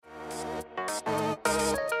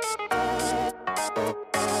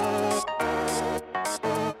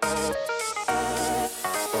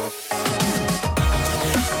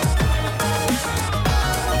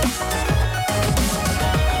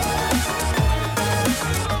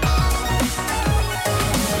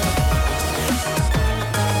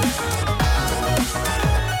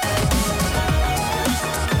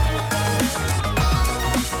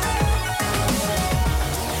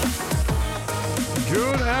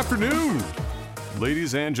afternoon,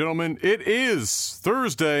 ladies and gentlemen. It is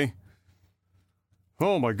Thursday.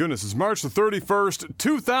 Oh my goodness, it's March the 31st,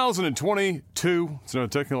 2022. It's another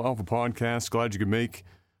Technical Alpha podcast. Glad you could make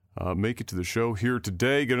it to the show here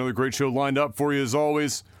today. Got another great show lined up for you as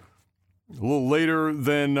always. A little later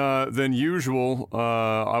than usual.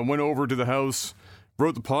 I went over to the house,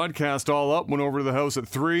 wrote the podcast all up, went over to the house at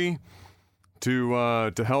 3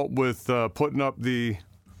 to help with putting up the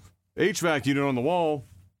HVAC unit on the wall,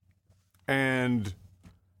 and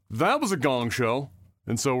that was a gong show.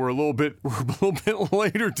 And so we're a little bit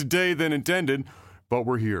later today than intended, but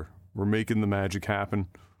we're here. We're making the magic happen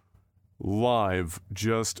live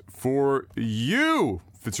just for you.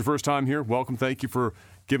 If it's your first time here, welcome. Thank you for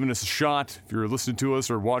giving us a shot. If you're listening to us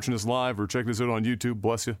or watching us live or checking us out on YouTube,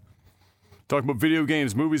 bless you. Talking about video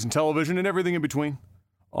games, movies, and television, and everything in between,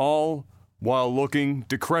 all while looking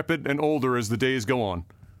decrepit and older as the days go on.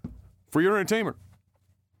 For your entertainment.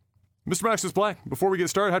 Mr. Maximus Black, before we get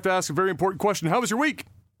started, I have to ask a very important question. How was your week?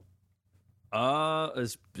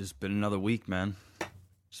 It's been another week, man.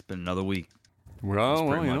 It's been another week. Well, That's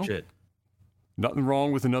pretty much it. Nothing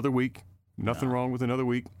wrong with another week. Nothing wrong with another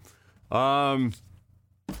week. I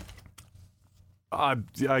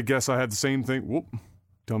guess I had the same thing. Whoop.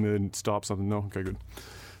 Tell me I didn't stop something. No? Okay, good.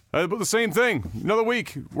 But the same thing. Another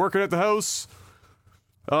week. Working at the house.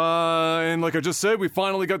 And like I just said, we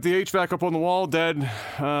finally got the HVAC up on the wall. Dad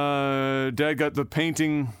got the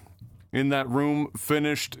painting in that room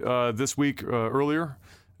finished this week earlier,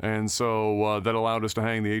 and so that allowed us to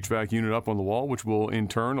hang the HVAC unit up on the wall, which will in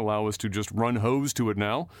turn allow us to just run hose to it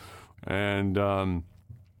now, and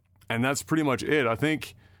that's pretty much it. I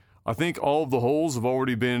think all of the holes have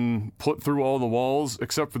already been put through all the walls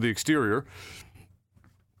except for the exterior,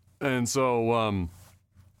 and so.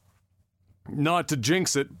 Not to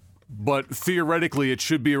jinx it, but theoretically it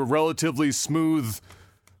should be a relatively smooth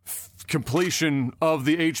completion of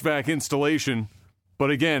the HVAC installation. But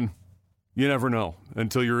again, you never know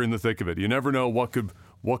until you're in the thick of it. You never know what could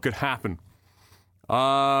happen.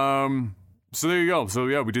 So there you go. So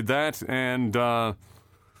yeah, we did that, and I've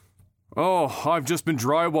just been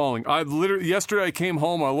drywalling. Yesterday I came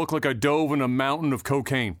home, I looked like I dove in a mountain of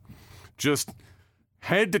cocaine. Just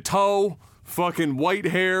head to toe. Fucking white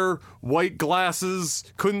hair, white glasses,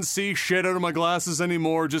 couldn't see shit out of my glasses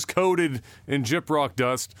anymore, just coated in gyprock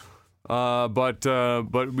dust. But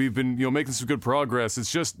we've been, making some good progress.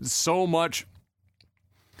 It's just so much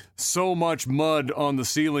mud on the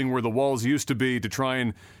ceiling where the walls used to be to try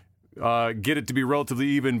and get it to be relatively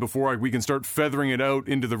even before we can start feathering it out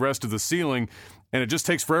into the rest of the ceiling, and it just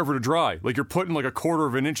takes forever to dry. Like you're putting like a quarter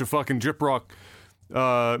of an inch of fucking gyprock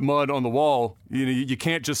mud on the wall. You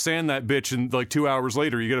can't just sand that bitch and like 2 hours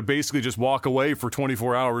later. You got to basically just walk away for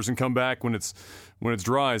 24 hours and come back when it's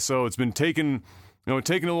dry. So it's been taking a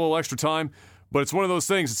little extra time, but it's one of those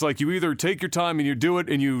things. It's like you either take your time and you do it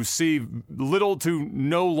and you see little to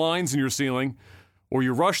no lines in your ceiling, or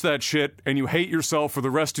you rush that shit and you hate yourself for the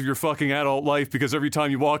rest of your fucking adult life because every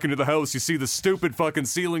time you walk into the house, you see the stupid fucking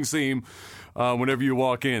ceiling seam whenever you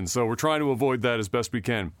walk in. So we're trying to avoid that as best we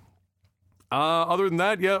can. Other than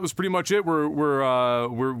that, yeah, that was pretty much it. We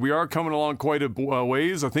are coming along quite a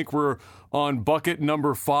ways. I think we're on bucket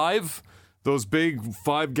number 5. Those big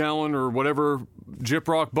 5-gallon or whatever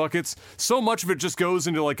gyprock buckets. So much of it just goes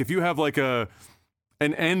into like if you have like an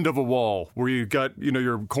end of a wall where you've got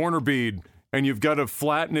your corner bead and you've got to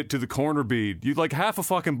flatten it to the corner bead. You like half a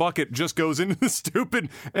fucking bucket just goes into the stupid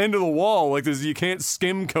end of the wall. Like you can't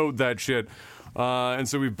skim coat that shit. And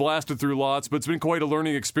so we've blasted through lots, but it's been quite a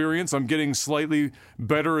learning experience. I'm getting slightly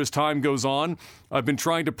better as time goes on. I've been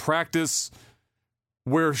trying to practice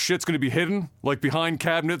where shit's going to be hidden, like behind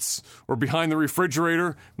cabinets or behind the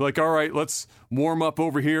refrigerator. Like, all right, let's warm up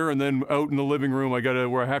over here, and then out in the living room,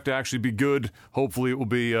 where I have to actually be good. Hopefully it will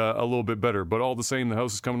be a little bit better. But all the same, the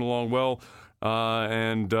house is coming along well,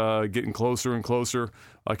 and getting closer and closer.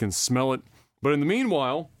 I can smell it. But in the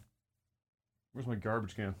meanwhile, where's my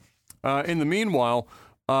garbage can? In the meanwhile,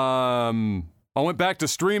 I went back to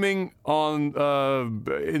streaming in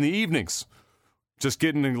the evenings, just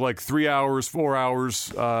getting like 3 hours, 4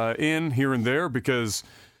 hours in here and there because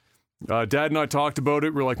Dad and I talked about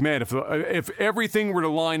it. We're like, man, if everything were to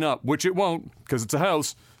line up, which it won't because it's a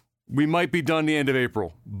house, we might be done the end of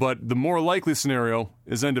April. But the more likely scenario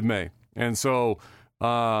is end of May. And so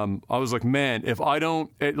I was like, man, if I don't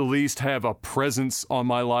at least have a presence on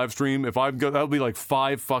my live stream, that'll be like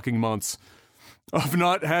 5 fucking months of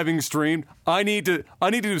not having streamed. I need to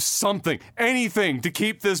do something, anything to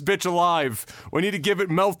keep this bitch alive. We need to give it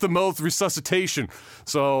mouth-to-mouth resuscitation.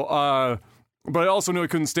 So, but I also knew I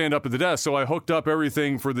couldn't stand up at the desk, so I hooked up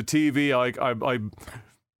everything for the TV.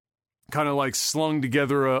 kind of like slung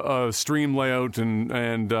together a stream layout,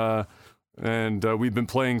 and we've been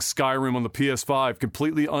playing Skyrim on the PS5,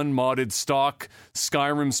 completely unmodded stock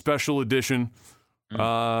Skyrim Special Edition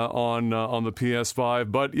on the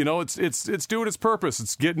PS5. But you know, it's doing its purpose.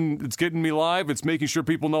 It's getting me live. It's making sure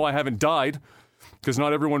people know I haven't died, because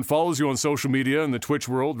not everyone follows you on social media in the Twitch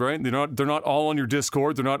world, right? They're not all on your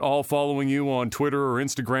Discord. They're not all following you on Twitter or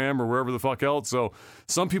Instagram or wherever the fuck else. So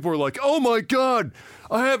some people are like, "Oh my god,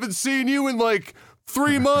 I haven't seen you in like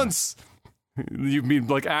 3 months." You've been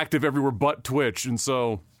like active everywhere but Twitch, and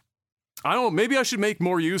so I don't know. Maybe I should make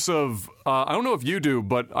more use of. I don't know if you do,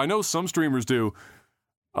 but I know some streamers do.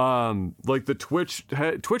 Like the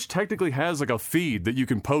Twitch technically has like a feed that you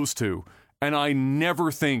can post to, and I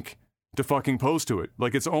never think to fucking post to it.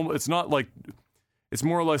 Like it's not like, it's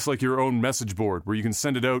more or less like your own message board where you can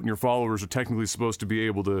send it out and your followers are technically supposed to be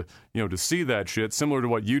able to, you know, to see that shit, similar to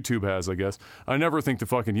what YouTube has, I guess. I never think to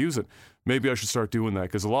fucking use it. Maybe I should start doing that,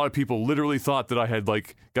 because a lot of people literally thought that I had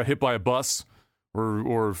like got hit by a bus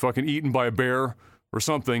or fucking eaten by a bear or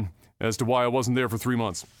something as to why I wasn't there for 3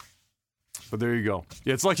 months. But there you go.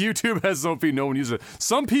 Yeah, it's like YouTube has its own feed, no one uses it.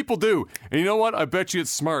 Some people do. And you know what? I bet you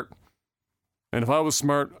it's smart. And if I was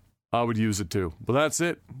smart, I would use it too. But that's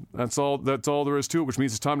it. That's all there is to it, which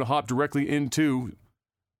means it's time to hop directly into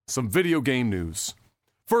some video game news.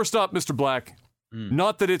 First up, Mr. Black,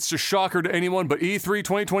 not that it's a shocker to anyone, but E3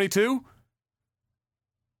 2022,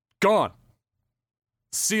 gone.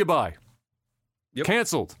 See you bye. Yep.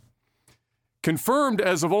 Canceled. Confirmed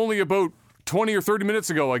as of only about 20 or 30 minutes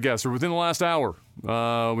ago, I guess, or within the last hour.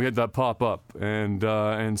 We had that pop up.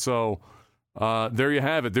 And so there you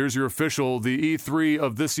have it. There's your official. The E3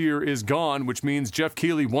 of this year is gone, which means Jeff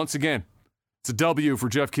Keighley once again. It's a W for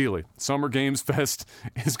Jeff Keighley. Summer Games Fest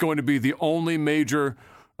is going to be the only major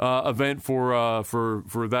event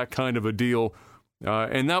for that kind of a deal.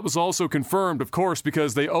 And that was also confirmed, of course,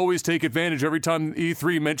 because they always take advantage every time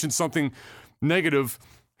E3 mentions something negative.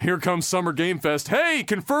 Here comes Summer Game Fest. Hey,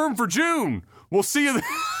 confirmed for June. We'll see you.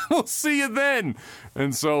 We'll see you then.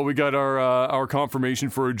 And so we got our confirmation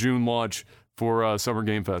for a June launch for Summer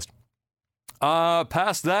Game Fest.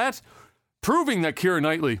 Past that, proving that Keira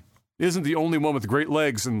Knightley isn't the only one with great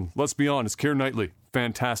legs, and let's be honest, Keira Knightley,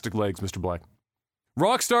 fantastic legs, Mr. Black.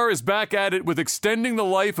 Rockstar is back at it with extending the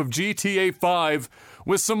life of GTA 5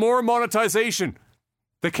 with some more monetization.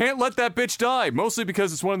 They can't let that bitch die, mostly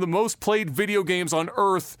because it's one of the most played video games on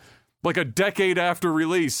Earth, like a decade after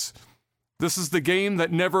release. This is the game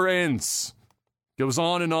that never ends. Goes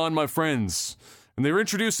on, my friends. And they're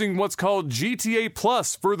introducing what's called GTA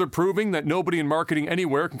Plus, further proving that nobody in marketing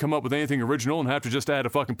anywhere can come up with anything original and have to just add a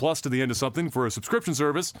fucking plus to the end of something for a subscription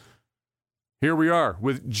service. Here we are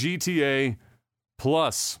with GTA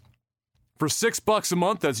Plus. For $6 a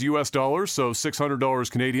month, that's US dollars, so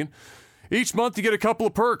 $600 Canadian. Each month you get a couple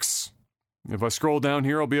of perks. If I scroll down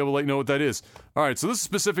here, I'll be able to let you know what that is. All right, so this is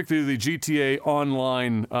specifically the GTA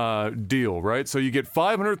Online deal, right? So you get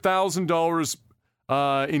 $500,000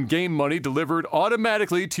 in-game money delivered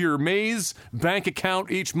automatically to your Maze bank account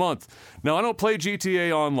each month. Now, I don't play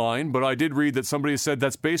GTA Online, but I did read that somebody said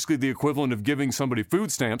that's basically the equivalent of giving somebody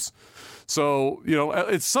food stamps. So, you know,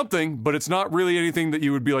 it's something, but it's not really anything that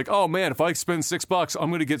you would be like, oh man, if I spend $6, I'm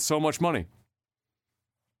going to get so much money.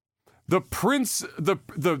 The Princip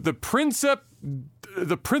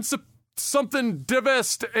something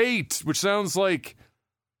Divest 8, which sounds like,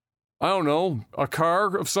 I don't know, a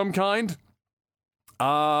car of some kind.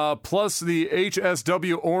 Plus the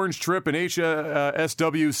HSW Orange Trip and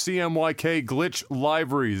HSW CMYK Glitch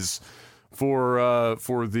liveries for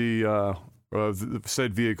the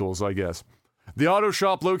said vehicles, I guess. The auto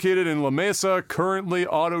shop located in La Mesa. Current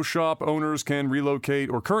auto shop owners can relocate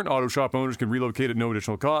at no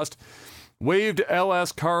additional cost. Waived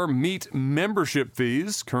LS Car Meet membership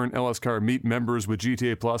fees. Current LS Car Meet members with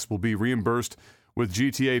GTA Plus will be reimbursed with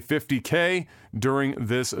GTA 50K during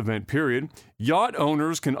this event period. Yacht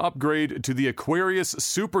owners can upgrade to the Aquarius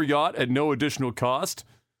Super Yacht at no additional cost.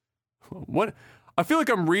 What? I feel like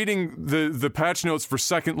I'm reading the patch notes for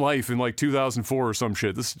Second Life in like 2004 or some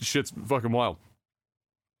shit. This shit's fucking wild.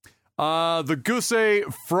 The Goose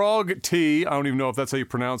Frog Tea, I don't even know if that's how you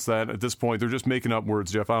pronounce that at this point. They're just making up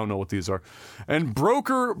words, Jeff. I don't know what these are. And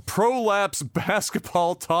Broker Prolapse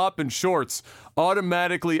Basketball Top and Shorts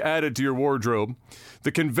automatically added to your wardrobe.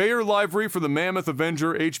 The Conveyor Livery for the Mammoth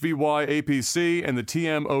Avenger HVY APC and the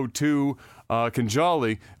TM02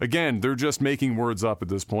 Kanjali. Again, they're just making words up at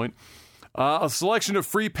this point. A selection of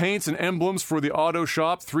free paints and emblems for the auto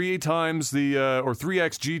shop, 3x or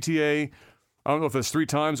 3x GTA. I don't know if that's 3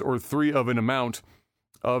 times or 3 of an amount.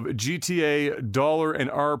 of GTA Dollar and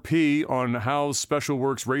RP on How's Special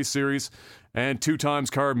Works Race Series, and 2 times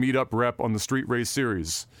car meetup rep on the Street Race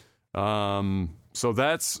Series. So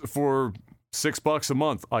that's for $6 a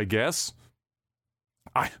month, I guess.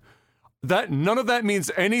 None of that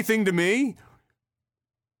means anything to me,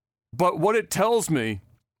 but what it tells me,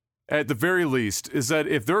 at the very least, is that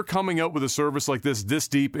if they're coming out with a service like this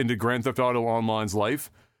deep into Grand Theft Auto Online's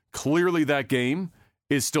life, clearly that game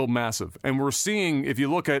is still massive. And we're seeing, if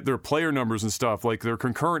you look at their player numbers and stuff, like their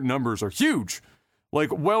concurrent numbers are huge. Like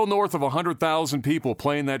well north of 100,000 people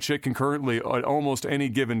playing that shit concurrently at almost any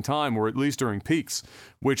given time, or at least during peaks,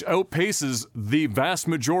 which outpaces the vast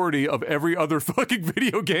majority of every other fucking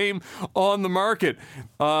video game on the market,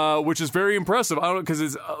 which is very impressive. I don't know, because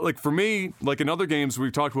it's like, for me, like in other games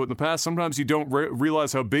we've talked about in the past, sometimes you don't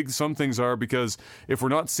realize how big some things are, because if we're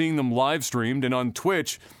not seeing them live streamed, and on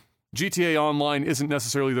Twitch, GTA Online isn't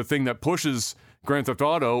necessarily the thing that pushes Grand Theft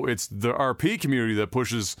Auto, it's the RP community that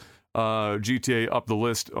pushes GTA up the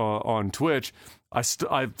list on Twitch. I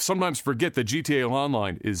sometimes forget that GTA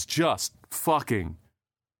Online is just fucking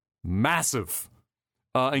massive,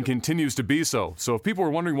 and continues to be so. So if people are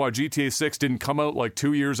wondering why GTA 6 didn't come out like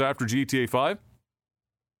 2 years after GTA 5,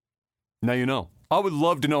 now you know. I would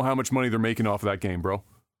love to know how much money they're making off of that game, bro.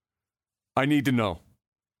 I need to know.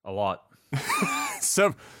 A lot.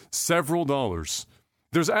 Several dollars.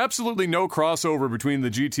 There's absolutely no crossover between the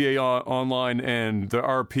GTA Online and the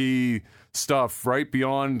RP stuff, right?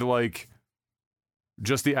 Beyond, like,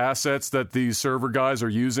 just the assets that the server guys are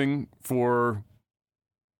using for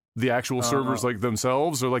the actual servers, like,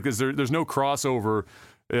 themselves? Or, like, there's no crossover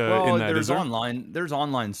in that, is there?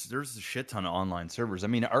 There's a shit ton of online servers. I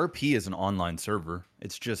mean, RP is an online server.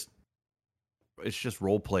 It's just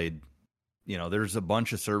role-played. You know, there's a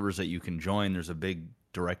bunch of servers that you can join. There's a big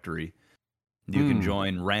directory. You can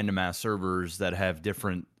join random-ass servers that have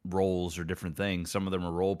different roles or different things. Some of them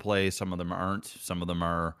are role play, some of them aren't. Some of them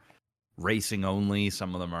are racing only.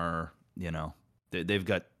 Some of them are, you know, they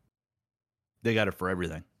got it for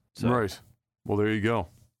everything. So, right. Well, there you go.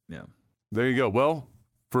 Yeah. There you go. Well,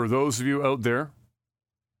 for those of you out there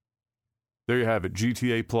you have it.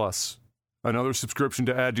 GTA Plus. Another subscription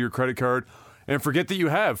to add to your credit card. And forget that you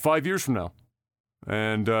have 5 years from now.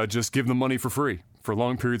 And just give them money for free for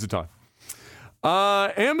long periods of time.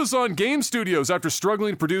 Amazon Game Studios, after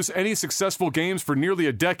struggling to produce any successful games for nearly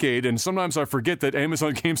a decade, and sometimes I forget that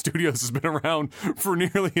Amazon Game Studios has been around for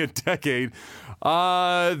nearly a decade,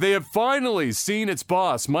 they have finally seen its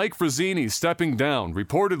boss, Mike Frazzini, stepping down.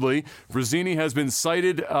 Reportedly, Frazzini has been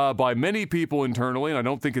cited by many people internally, and I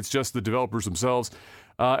don't think it's just the developers themselves,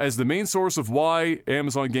 as the main source of why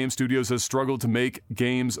Amazon Game Studios has struggled to make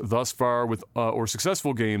games thus far with, or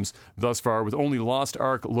successful games thus far, with only Lost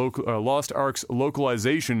Ark's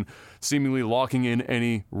localization seemingly locking in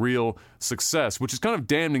any real success, which is kind of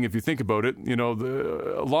damning if you think about it. You know,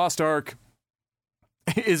 the Lost Ark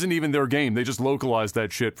isn't even their game. They just localized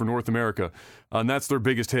that shit for North America, and that's their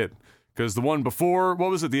biggest hit. Because the one before,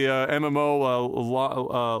 what was it, the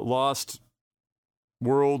MMO Lost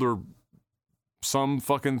World or some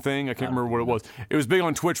fucking thing. I can't remember what it was. It was big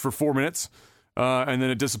on Twitch for 4 minutes, and then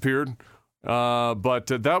it disappeared. But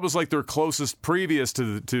that was like their closest previous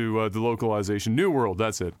to the localization. New World,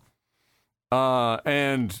 that's it.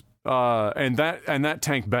 And that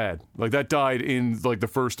tanked bad. Like that died in like the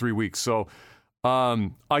first 3 weeks. So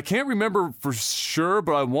I can't remember for sure,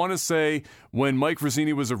 but I want to say when Mike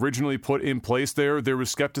Frazzini was originally put in place there was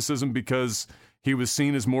skepticism because he was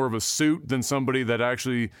seen as more of a suit than somebody that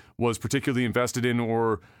actually was particularly invested in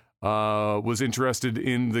or was interested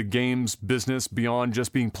in the games business beyond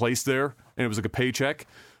just being placed there, and it was like a paycheck.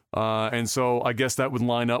 And so I guess that would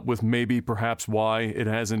line up with maybe perhaps why it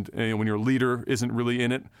hasn't, when your leader isn't really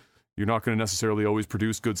in it, you're not going to necessarily always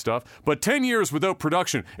produce good stuff. But 10 years without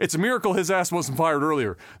production, it's a miracle his ass wasn't fired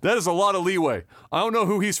earlier. That is a lot of leeway. I don't know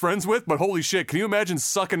who he's friends with, but holy shit, can you imagine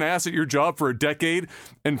sucking ass at your job for a decade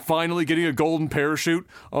and finally getting a golden parachute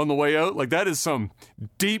on the way out? Like, that is some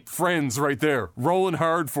deep friends right there, rolling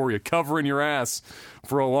hard for you, covering your ass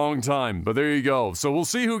for a long time. But there you go. So we'll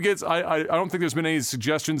see who gets... I don't think there's been any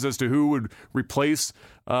suggestions as to who would replace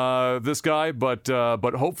this guy, but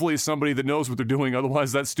hopefully somebody that knows what they're doing.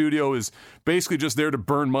 Otherwise, that studio is basically just there to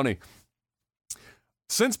burn money.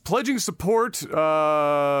 Since pledging to support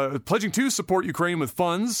Ukraine with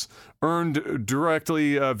funds earned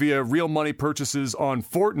directly via real money purchases on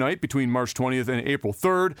Fortnite between March 20th and April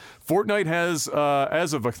 3rd, Fortnite has,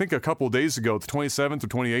 as of I think a couple of days ago, the 27th or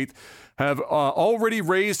 28th, have already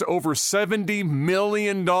raised over $70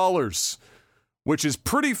 million which is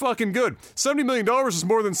pretty fucking good. $70 million is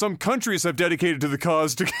more than some countries have dedicated to the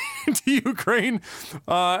cause to Ukraine.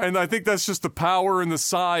 And I think that's just the power and the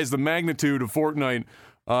size, the magnitude of Fortnite.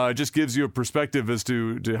 It just gives you a perspective as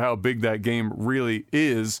to how big that game really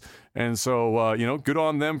is. And so, good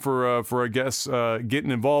on them for I guess,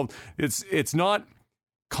 getting involved. It's not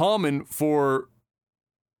common for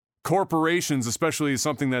corporations, especially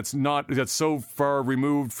something that's so far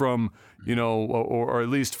removed from, or at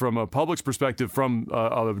least from a public's perspective, from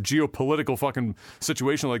a geopolitical fucking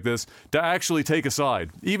situation like this, to actually take a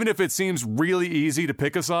side. Even if it seems really easy to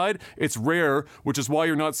pick a side, it's rare, which is why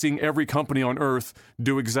you're not seeing every company on Earth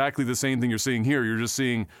do exactly the same thing you're seeing here. You're just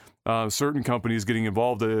seeing certain companies getting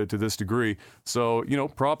involved to this degree. So,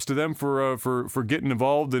 props to them for getting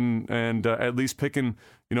involved and at least picking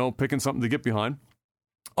something to get behind.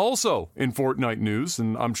 Also in Fortnite news,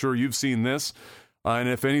 and I'm sure you've seen this, and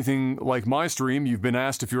if anything like my stream, you've been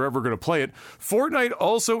asked if you're ever going to play it, Fortnite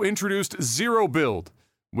also introduced Zero Build,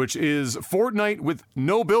 which is Fortnite with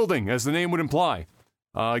no building, as the name would imply.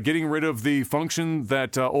 Getting rid of the function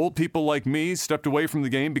that old people like me stepped away from the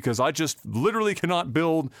game because I just literally cannot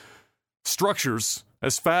build structures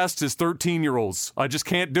as fast as 13-year-olds. I just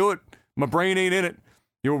can't do it. My brain ain't in it.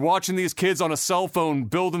 You're watching these kids on a cell phone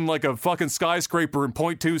building like a fucking skyscraper in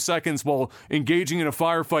 0.2 seconds while engaging in a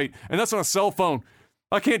firefight, and that's on a cell phone.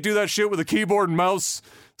 I can't do that shit with a keyboard and mouse.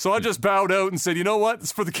 So I just bowed out and said, you know what?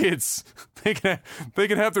 It's for the kids. They can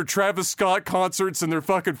have their Travis Scott concerts in their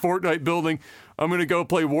fucking Fortnite building. I'm going to go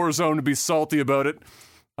play Warzone and be salty about it.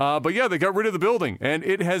 But yeah, they got rid of the building, and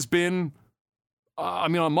it has been,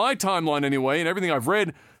 on my timeline anyway, and everything I've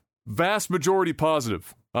read, vast majority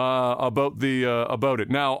positive. About it.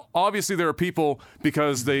 Now, obviously there are people,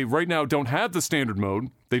 because they right now don't have the standard mode,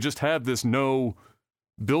 they just have this no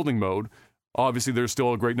building mode. Obviously there's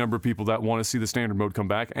still a great number of people that want to see the standard mode come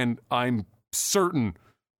back, and I'm certain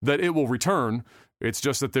that it will return. It's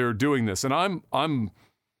just that they're doing this, and I'm on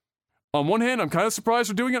one hand I'm kind of surprised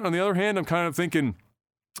they're doing it. On the other hand, I'm kind of thinking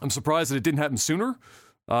I'm surprised that it didn't happen sooner,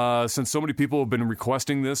 since so many people have been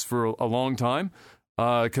requesting this for a long time.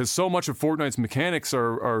 Because so much of Fortnite's mechanics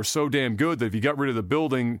are so damn good that if you got rid of the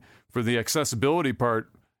building for the accessibility part,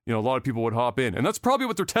 a lot of people would hop in. And that's probably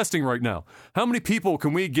what they're testing right now. How many people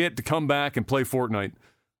can we get to come back and play Fortnite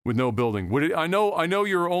with no building? I know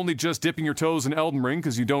you're only just dipping your toes in Elden Ring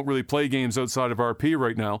because you don't really play games outside of RP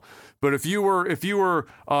right now. But if you were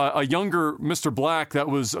a younger Mr. Black that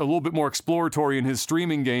was a little bit more exploratory in his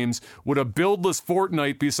streaming games, would a buildless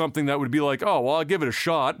Fortnite be something that would be like, oh, well, I'll give it a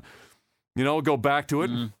shot? Go back to it.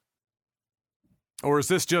 Mm. Or is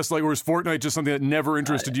this just like, or is Fortnite just something that never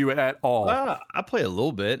interested you at all? I play a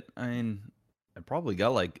little bit. I mean, I probably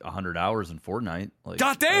got like 100 hours in Fortnite. Like,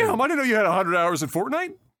 God damn! I didn't know you had 100 hours in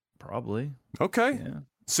Fortnite. Probably. Okay. Yeah.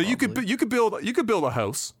 So probably. you could build a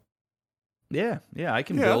house. Yeah, I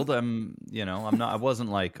can build. I'm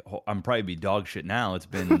probably be dog shit now. It's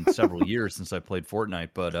been several years since I played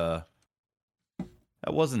Fortnite, but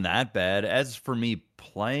that wasn't that bad. As for me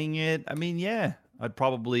playing it, I mean, yeah, I'd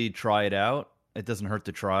probably try it out. It doesn't hurt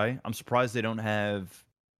to try. I'm surprised they don't have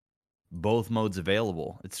both modes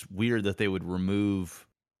available. It's weird that they would remove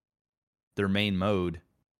their main mode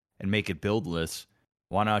and make it buildless.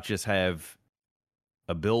 Why not just have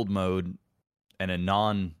a build mode and a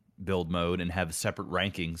non-build mode and have separate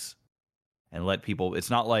rankings and let people... It's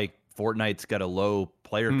not like Fortnite's got a low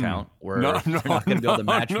player count where they're not going to be able to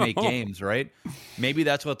match-make games, right? Maybe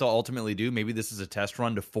that's what they'll ultimately do. Maybe this is a test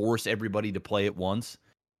run to force everybody to play it once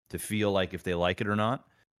to feel like if they like it or not,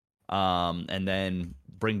 and then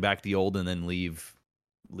bring back the old and then leave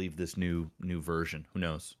this new version. Who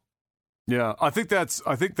knows? Yeah, I think that's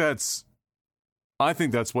what it is. I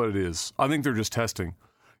think they're just testing.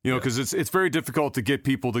 Because it's very difficult to get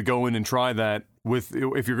people to go in and try that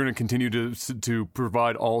if you're going to continue to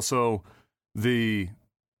provide also the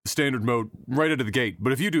standard mode right out of the gate.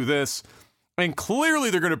 But if you do this, and clearly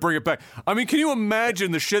they're going to bring it back. I mean, can you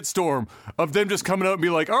imagine the shitstorm of them just coming out and be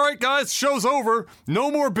like, all right, guys, show's over. No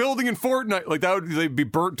more building in Fortnite. Like, they'd be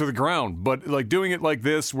burnt to the ground. But like doing it like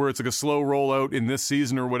this, where it's like a slow rollout in this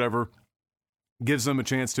season or whatever, gives them a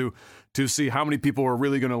chance to see how many people are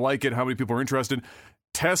really going to like it, how many people are interested.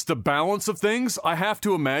 Test the balance of things. I have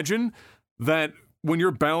to imagine that when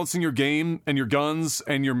you're balancing your game and your guns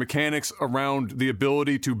and your mechanics around the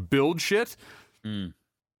ability to build shit,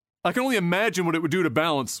 I can only imagine what it would do to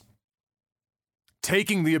balance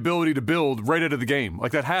taking the ability to build right out of the game.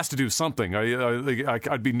 Like, that has to do something.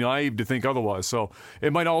 I'd be naive to think otherwise. So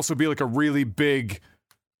it might also be like a really big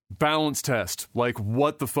balance test, like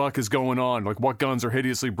what the fuck is going on, like what guns are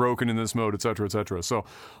hideously broken in this mode, etc., etc. So,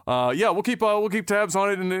 yeah, we'll keep tabs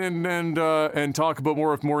on it and talk about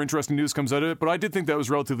more if more interesting news comes out of it. But I did think that was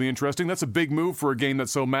relatively interesting. That's a big move for a game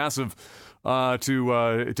that's so massive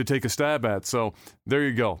to take a stab at. So there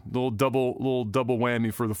you go, little double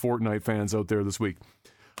whammy for the Fortnite fans out there this week.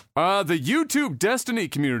 The YouTube Destiny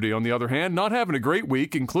community, on the other hand, not having a great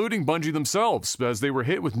week, including Bungie themselves, as they were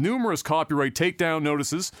hit with numerous copyright takedown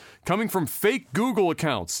notices coming from fake Google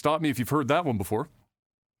accounts. Stop me if you've heard that one before.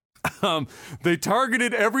 They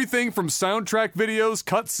targeted everything from soundtrack videos,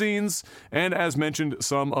 cutscenes, and, as mentioned,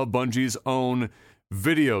 some of Bungie's own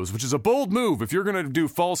videos, which is a bold move. If you're going to do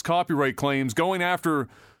false copyright claims, going after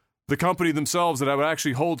the company themselves that would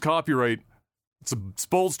actually hold copyright, it's a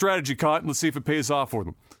bold strategy, Cotton. Let's see if it pays off for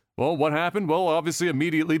them. Well, what happened? Well, obviously,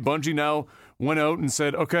 immediately, Bungie now went out and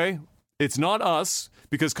said, okay, it's not us,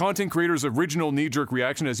 because content creators' original knee-jerk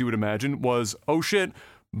reaction, as you would imagine, was, oh shit,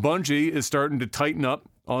 Bungie is starting to tighten up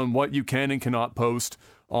on what you can and cannot post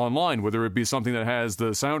online, whether it be something that has the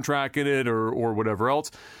soundtrack in it or whatever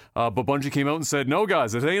else. But Bungie came out and said, no,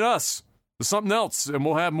 guys, it ain't us. There's something else, and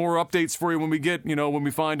we'll have more updates for you when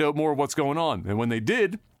we find out more of what's going on. And when they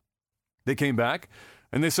did, they came back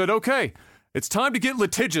and they said, okay, it's time to get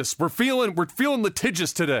litigious. We're feeling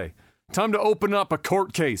litigious today. Time to open up a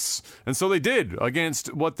court case. And so they did,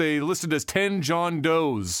 against what they listed as 10 John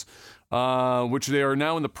Does, which they are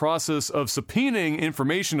now in the process of subpoenaing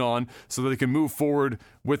information on so that they can move forward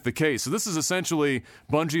with the case. So this is essentially,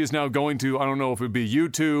 Bungie is now going to, I don't know if it would be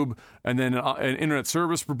YouTube and then an internet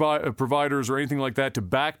service providers or anything like that, to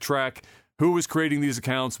backtrack who is creating these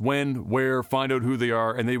accounts, when, where, find out who they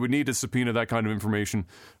are, and they would need to subpoena that kind of information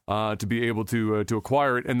to be able to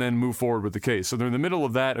acquire it and then move forward with the case. So they're in the middle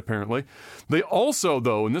of that, apparently. They also,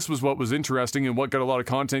 though, and this was what was interesting and what got a lot of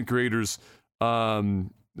content creators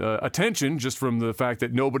attention, just from the fact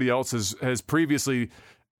that nobody else has previously,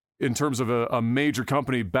 in terms of a major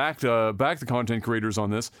company, backed the content creators on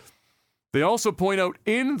this. They also point out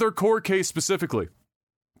in their court case specifically,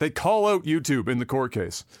 they call out YouTube in the court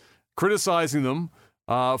case, criticizing them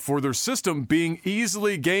for their system being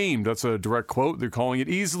easily gamed. That's a direct quote. They're calling it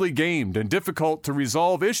easily gamed and difficult to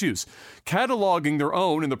resolve issues. Cataloging their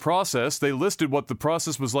own in the process, they listed what the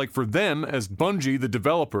process was like for them as Bungie, the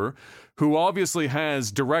developer, who obviously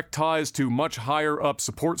has direct ties to much higher up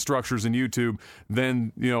support structures in YouTube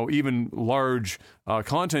than, even large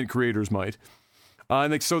content creators might.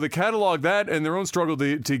 So they cataloged that and their own struggle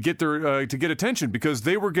to get their to get attention, because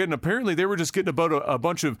they were just getting about a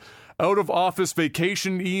bunch of out of office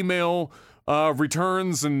vacation email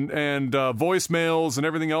returns and voicemails and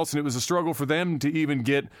everything else, and it was a struggle for them to even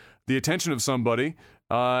get the attention of somebody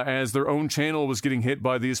as their own channel was getting hit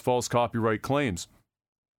by these false copyright claims.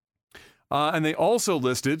 And they also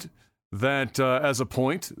listed that as a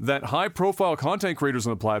point, that high-profile content creators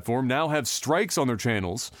on the platform now have strikes on their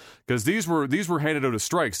channels, because these were handed out as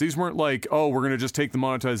strikes. These weren't like, oh, we're going to just take the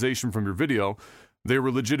monetization from your video. They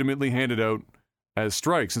were legitimately handed out as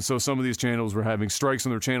strikes, and so some of these channels were having strikes on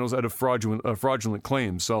their channels out of fraudulent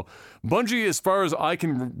claims. So Bungie, as far as I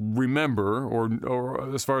can remember,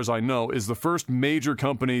 or as far as I know, is the first major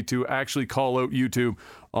company to actually call out YouTube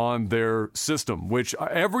on their system, which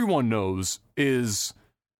everyone knows is,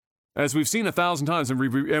 as we've seen 1,000 times, and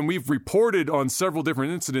we've reported on several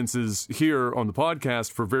different incidences here on the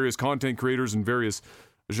podcast for various content creators and various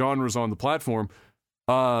genres on the platform,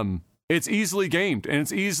 it's easily gamed, and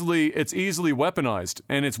it's easily weaponized,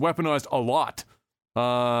 and it's weaponized a lot.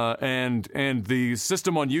 And the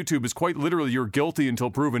system on YouTube is quite literally, you're guilty until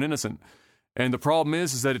proven innocent. And the problem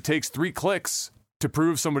is that it takes 3 clicks to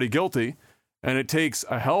prove somebody guilty, and it takes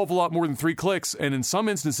a hell of a lot more than 3 clicks, and in some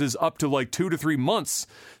instances up to like 2 to 3 months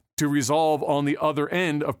to resolve on the other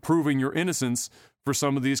end of proving your innocence for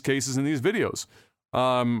some of these cases in these videos.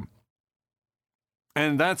 And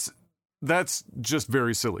that's just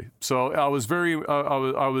very silly. So I was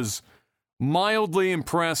I was mildly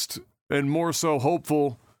impressed and more so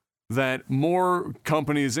hopeful that more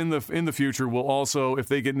companies in the future will also, if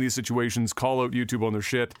they get in these situations, call out YouTube on their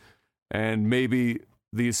shit, and maybe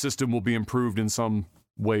the system will be improved in some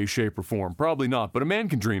way, shape, or form. Probably not, but a man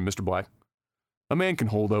can dream, Mr. Black. A man can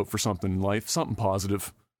hold out for something in life, something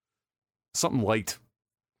positive, something light.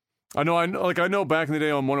 I know back in the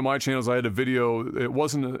day on one of my channels, I had a video. It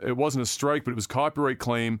wasn't a strike, but it was a copyright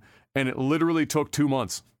claim, and it literally took 2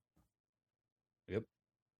 months. Yep.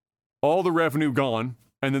 All the revenue gone,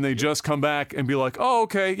 and then they just come back and be like, "Oh,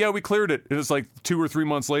 okay, yeah, we cleared it." And it's like 2 or 3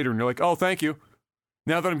 months later, and you're like, "Oh, thank you.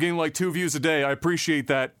 Now that I'm getting like 2 views a day, I appreciate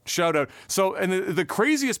that. Shout out." So, and the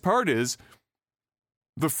craziest part is,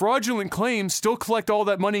 the fraudulent claims still collect all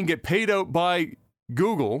that money and get paid out by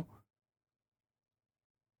Google,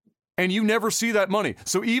 and you never see that money.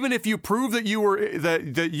 So even if you prove that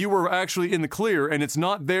you were actually in the clear and it's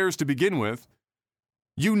not theirs to begin with,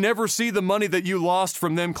 you never see the money that you lost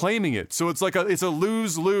from them claiming it. So it's a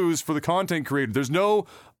lose-lose for the content creator. There's no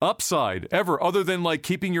upside ever, other than like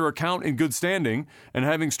keeping your account in good standing and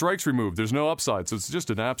having strikes removed. There's no upside. So it's just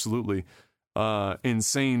an absolutely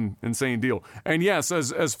insane deal. And yes,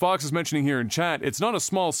 as Fox is mentioning here in chat, it's not a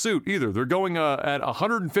small suit either. They're going at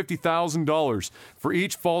 $150,000 for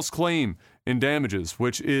each false claim in damages,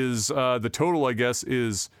 which is the total, I guess,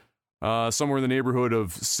 is somewhere in the neighborhood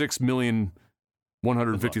of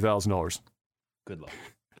 $6,150,000. Good luck.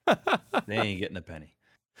 They ain't getting a penny.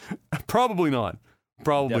 Probably not.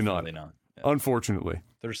 Definitely not. Yeah. Unfortunately,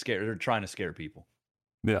 they're scared. They're trying to scare people.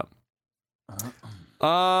 Yeah.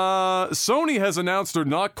 Sony has announced their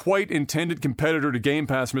not quite intended competitor to Game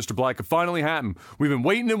Pass, Mr. Black. It finally happened. We've been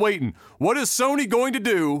waiting and waiting. What is Sony going to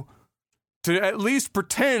do to at least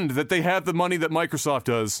pretend that they have the money that Microsoft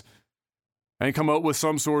does and come out with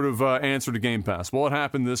some sort of answer to Game Pass? Well, it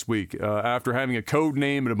happened this week. After having a code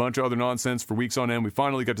name and a bunch of other nonsense for weeks on end, we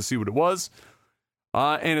finally got to see what it was.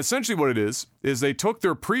 And essentially what it is they took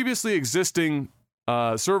their previously existing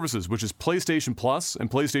services, which is PlayStation Plus and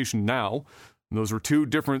PlayStation Now. And those were two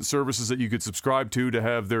different services that you could subscribe to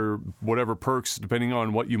have their whatever perks, depending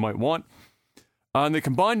on what you might want. And they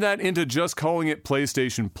combined that into just calling it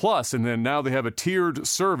PlayStation Plus. And then now they have a tiered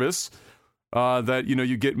service that,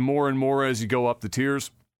 you get more and more as you go up the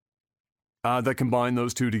tiers that combine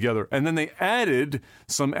those two together. And then they added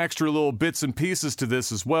some extra little bits and pieces to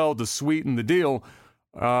this as well to sweeten the deal.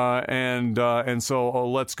 And so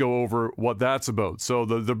let's go over what that's about. So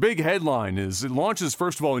the big headline is it launches,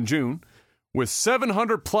 first of all, in June with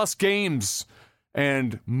 700 plus games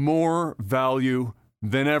and more value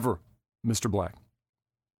than ever, Mr. Black.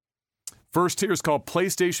 First tier is called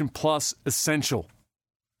PlayStation Plus Essential.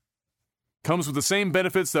 Comes with the same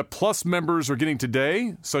benefits that Plus members are getting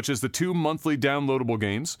today, such as the 2 monthly downloadable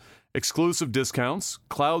games, exclusive discounts,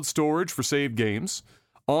 cloud storage for saved games,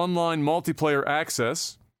 online multiplayer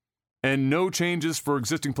access, and no changes for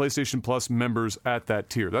existing PlayStation Plus members at that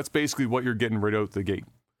tier. That's basically what you're getting right out the gate.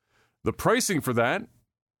 The pricing for that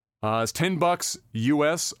is $10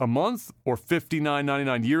 US a month or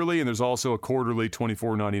 $59.99 yearly, and there's also a quarterly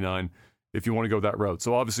 $24.99 if you want to go that route.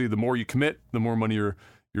 So obviously, the more you commit, the more money you're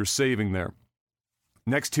saving there.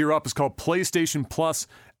 Next tier up is called PlayStation Plus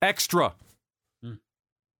Extra.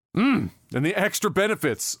 And the extra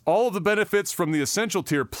benefits, all of the benefits from the Essential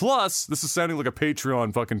tier, plus, this is sounding like a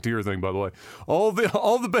Patreon fucking tier thing, by the way. All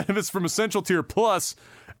the benefits from Essential tier plus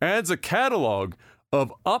adds a catalog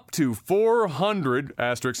of up to 400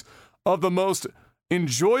 asterisks of the most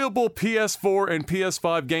enjoyable PS4 and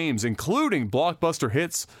PS5 games, including blockbuster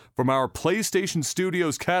hits from our PlayStation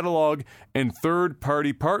Studios catalog and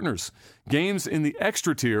third-party partners. Games in the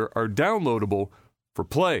extra tier are downloadable for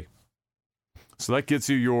play. So that gets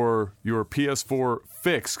you your PS4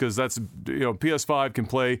 fix, because that's, PS5 can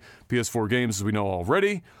play PS4 games as we know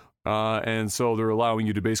already, and so they're allowing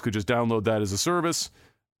you to basically just download that as a service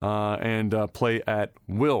and play at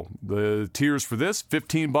will. The tiers for this,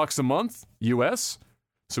 $15 a month US,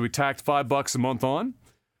 so we tacked $5 a month on,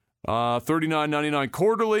 $39.99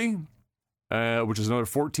 quarterly, which is another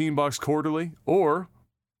 $14 quarterly, or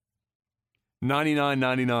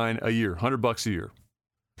 $99.99 a year, $100 a year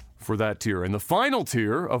for that tier. And the final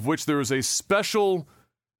tier, of which there is a special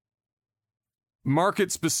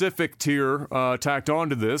market-specific tier tacked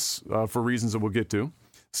onto this for reasons that we'll get to.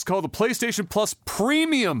 It's called the PlayStation Plus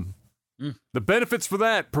Premium. The benefits for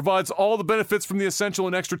that provides all the benefits from the Essential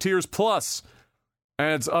and Extra tiers, plus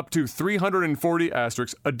adds up to 340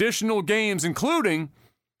 asterisks additional games, including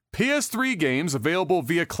PS3 games available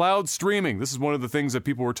via cloud streaming. This is one of the things that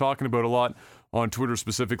people were talking about a lot on Twitter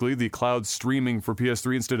specifically, the cloud streaming for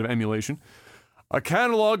PS3 instead of emulation. A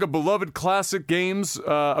catalog of beloved classic games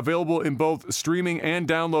available in both streaming and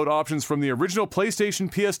download options from the original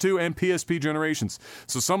PlayStation, PS2, and PSP generations.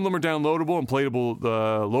 So some of them are downloadable and playable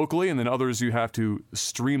locally, and then others you have to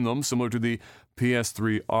stream them, similar to the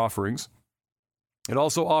PS3 offerings. It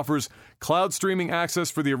also offers cloud streaming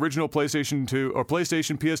access for the original PlayStation 2 or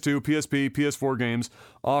PlayStation, PS2, PSP, PS4 games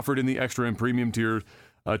offered in the extra and premium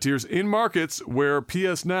tiers in markets where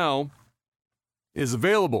PS Now is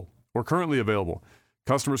available or currently available.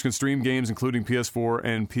 Customers can stream games including PS4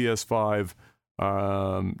 and PS5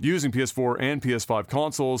 using PS4 and PS5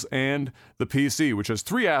 consoles and the PC, which has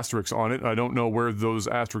 3 asterisks on it. I don't know where those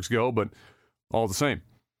asterisks go, but all the same.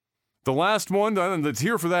 The last one, the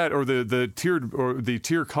tier for that, or the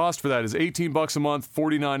tier cost for that is $18 a month,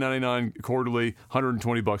 $49.99 quarterly,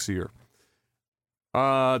 $120 a year.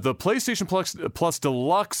 The PlayStation Plus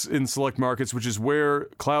Deluxe in select markets, which is where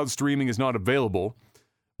cloud streaming is not available,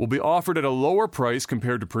 will be offered at a lower price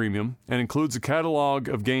compared to Premium and includes a catalog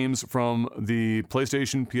of games from the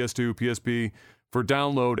PlayStation, PS2, PSP for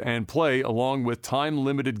download and play, along with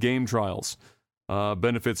time-limited game trials.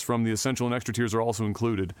 Benefits from the essential and extra tiers are also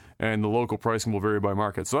included, and the local pricing will vary by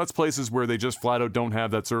market. So that's places where they just flat out don't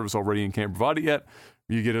have that service already and can't provide it yet.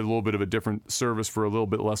 You get a little bit of a different service for a little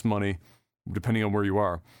bit less money, depending on where you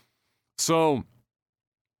are. So,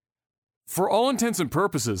 for all intents and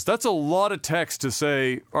purposes, that's a lot of text to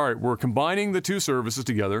say, all right, we're combining the two services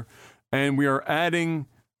together, and we are adding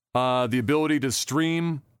the ability to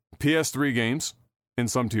stream PS3 games in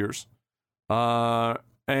some tiers,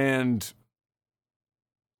 and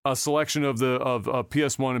a selection of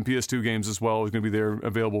PS1 and PS2 games as well is going to be there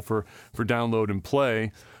available for download and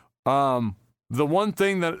play. The one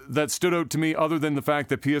thing that stood out to me, other than the fact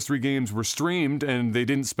that PS3 games were streamed and they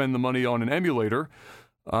didn't spend the money on an emulator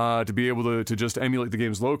to be able to just emulate the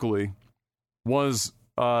games locally, was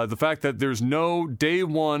the fact that there's no day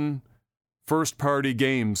one first-party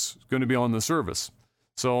games going to be on the service.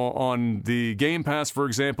 So on the Game Pass, for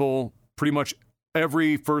example, pretty much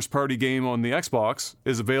every first-party game on the Xbox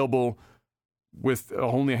is available, with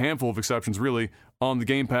only a handful of exceptions, really, on the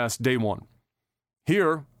Game Pass day one.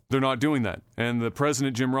 Here, they're not doing that. And the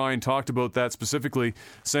president, Jim Ryan, talked about that specifically,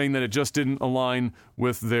 saying that it just didn't align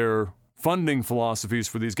with their funding philosophies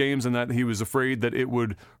for these games, and that he was afraid that it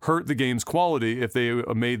would hurt the game's quality if they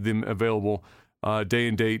made them available day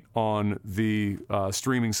and date on the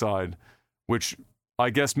streaming side, which I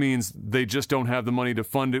guess means they just don't have the money to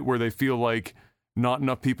fund it, where they feel like not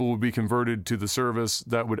enough people would be converted to the service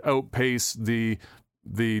that would outpace the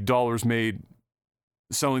dollars made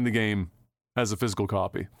selling the game as a physical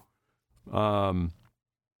copy. And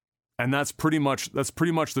that's pretty much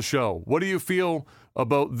the show. What do you feel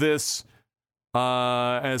about this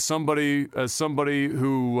as somebody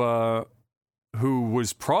who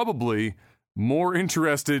was probably more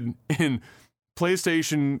interested in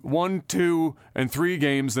PlayStation 1, 2, and 3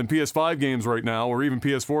 games than PS5 games right now, or even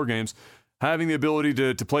PS4 games, having the ability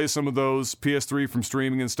to play some of those, PS3 from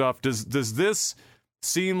streaming and stuff? Does this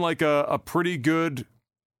seem like a pretty good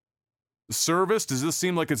service? Does this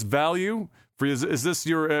seem like it's value? Is this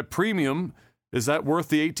your premium? Is that worth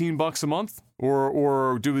the $18 a month?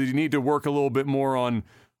 Or do we need to work a little bit more on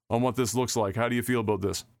what this looks like? How do you feel about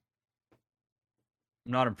this?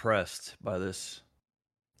 I'm not impressed by this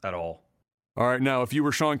at all. All right, now if you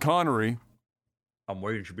were Sean Connery, I'm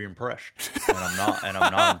waiting to be impressed, and I'm not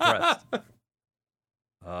impressed.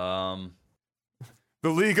 The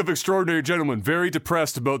League of Extraordinary Gentlemen, very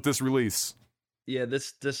depressed about this release. Yeah,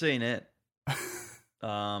 this ain't it.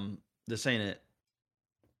 This ain't it.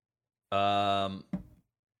 What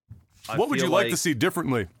would you like to see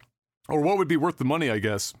differently, or what would be worth the money, I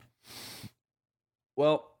guess?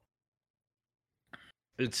 Well,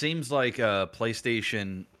 it seems like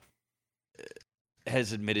PlayStation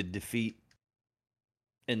has admitted defeat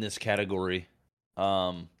in this category,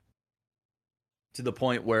 to the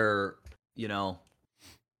point where, you know,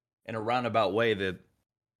 in a roundabout way, the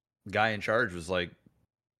guy in charge was like,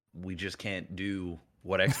 we just can't do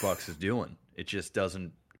what Xbox is doing. It just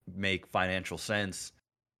doesn't make financial sense.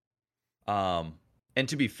 And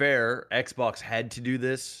to be fair, Xbox had to do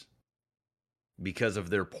this because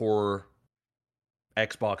of their poor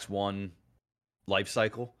Xbox One life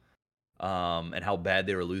cycle, and how bad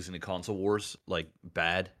they were losing to console wars, like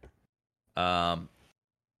bad.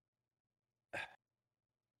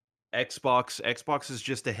 Xbox is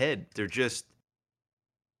just ahead. They're just,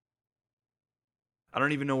 I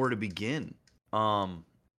don't even know where to begin.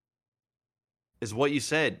 Is what you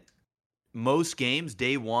said. Most games,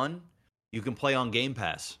 day one, you can play on Game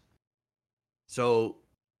Pass. So,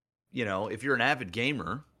 you know, if you're an avid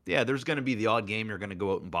gamer, yeah, there's going to be the odd game you're going to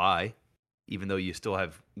go out and buy, even though you still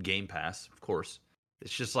have Game Pass, of course.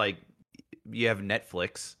 It's just like you have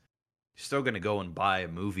Netflix. You're still going to go and buy a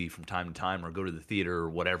movie from time to time, or go to the theater or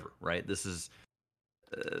whatever, right? This is,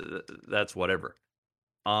 that's whatever.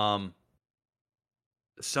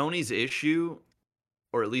 Sony's issue,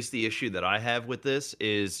 or at least the issue that I have with this,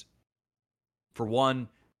 is, for one,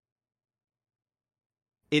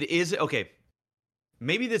 it is, okay,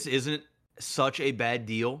 maybe this isn't such a bad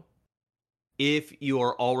deal if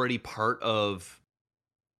you're already part of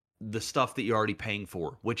the stuff that you're already paying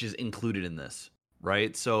for, which is included in this,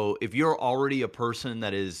 right? So if you're already a person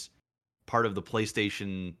that is part of the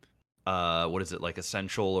PlayStation what is it, like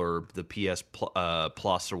Essential or the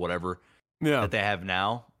Plus or whatever Yeah. that they have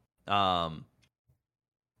now.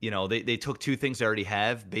 They took two things they already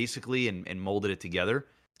have basically and molded it together.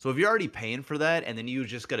 So if you're already paying for that, and then you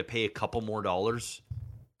just got to pay a couple more dollars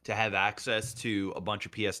to have access to a bunch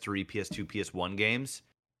of PS3, PS2, PS1 games,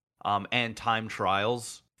 and time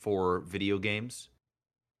trials for video games,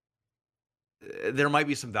 there might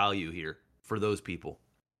be some value here for those people.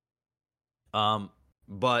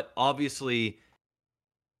 But obviously,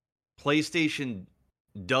 PlayStation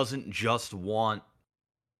doesn't just want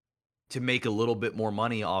to make a little bit more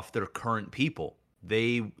money off their current people.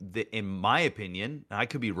 They in my opinion, I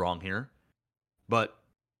could be wrong here, but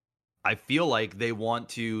I feel like they want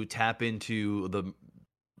to tap into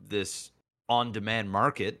this on-demand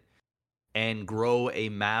market and grow a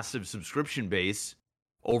massive subscription base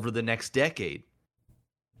over the next decade.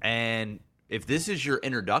 And if this is your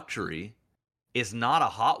introductory, it's not a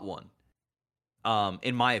hot one,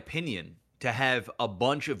 in my opinion, to have a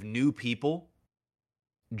bunch of new people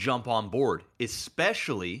jump on board,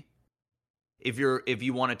 especially if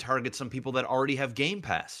you want to target some people that already have Game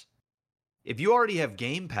Pass. If you already have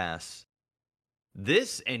Game Pass,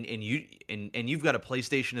 this and you've got a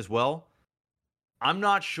PlayStation as well, I'm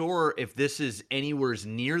not sure if this is anywhere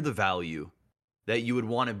near the value that you would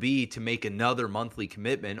want to be to make another monthly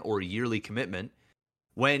commitment or yearly commitment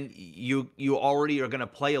when you already are going to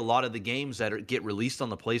play a lot of the games that get released on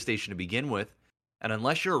the PlayStation to begin with. And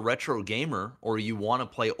unless you're a retro gamer or you want to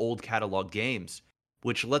play old catalog games,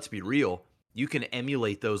 which, let's be real, you can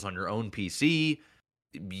emulate those on your own PC.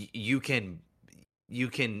 You can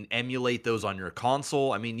emulate those on your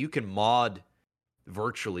console. I mean, you can mod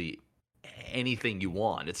virtually anything you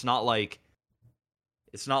want. It's not like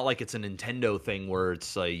it's a Nintendo thing where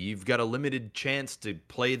it's like you've got a limited chance to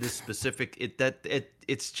play this specific.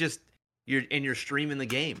 It's just you're streaming the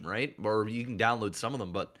game, right? Or you can download some of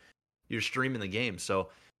them, but you're streaming the game. So,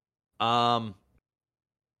 I'm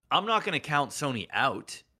not going to count Sony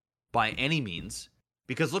out by any means,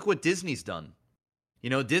 because look what Disney's done.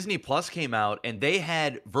 Disney Plus came out and they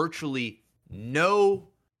had virtually no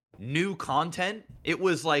new content. It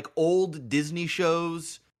was like old Disney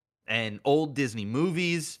shows and old Disney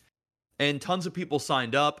movies, and tons of people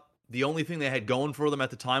signed up. The only thing they had going for them at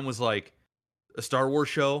the time was like a Star Wars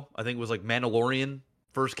show. I think it was like Mandalorian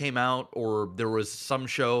first came out, or there was some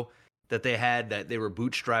show that they had that they were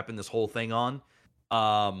bootstrapping this whole thing on.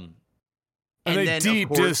 And they then,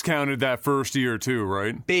 deep of course, discounted that first year too,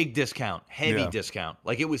 right? Big discount, heavy discount.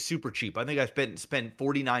 Like it was super cheap. I think I spent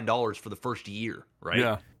 $49 for the first year, right?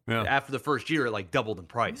 Yeah. After the first year, it like doubled in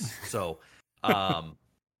price. So,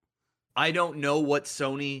 I don't know what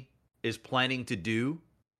Sony is planning to do.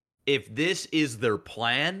 If this is their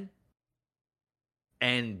plan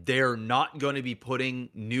and they're not going to be putting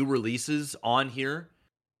new releases on here,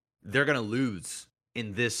 they're going to lose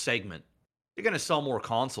in this segment. They're going to sell more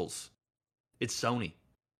consoles. It's Sony.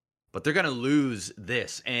 But they're going to lose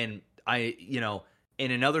this. And in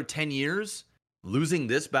another 10 years, losing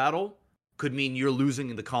this battle could mean you're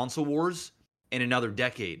losing the console wars in another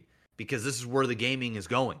decade, because this is where the gaming is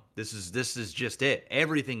going. This is just it.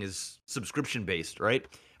 Everything is subscription based, right?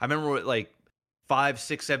 I remember like 5,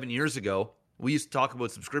 6, 7 years ago, we used to talk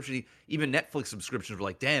about subscription. Even Netflix subscriptions were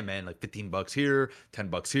like, damn, man, like $15 here,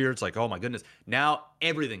 $10 here. It's like, oh my goodness. Now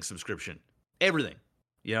everything's subscription. Everything.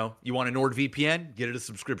 You want a NordVPN? Get it a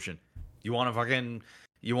subscription. You want a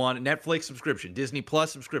Netflix subscription, Disney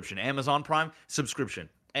Plus subscription, Amazon Prime subscription.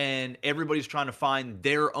 And everybody's trying to find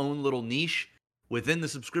their own little niche within the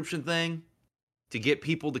subscription thing to get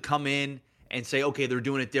people to come in and say, okay, they're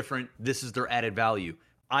doing it different. This is their added value.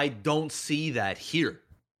 I don't see that here.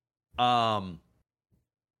 So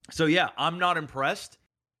yeah, I'm not impressed.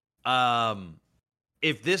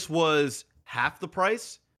 If this was half the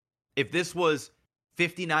price, if this was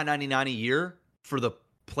 $59.99 a year for the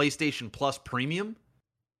PlayStation Plus Premium,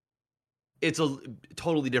 it's a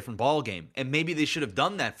totally different ball game. And maybe they should have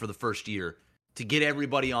done that for the first year to get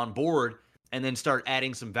everybody on board and then start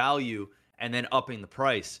adding some value and then upping the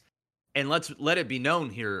price. And let's let it be known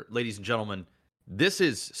here, ladies and gentlemen, this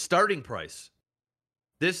is starting price.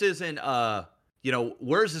 This isn't,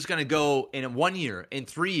 where is this going to go in 1 year, in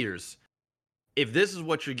 3 years? If this is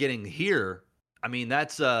what you're getting here, I mean,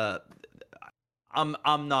 that's, I'm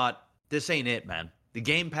not, this ain't it, man. The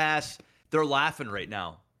Game Pass, they're laughing right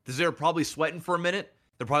now. They're probably sweating for a minute.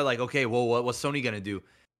 They're probably like, okay, well, what's Sony going to do?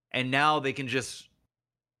 And now they can just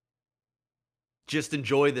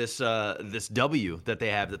enjoy this W that they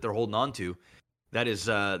have, that they're holding on to. That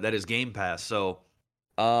is Game Pass. So,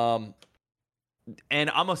 and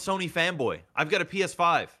I'm a Sony fanboy. I've got a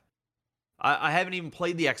PS5. I haven't even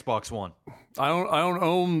played the Xbox One. I don't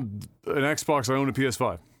own an Xbox. I own a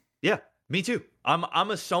PS5. Yeah, me too. I'm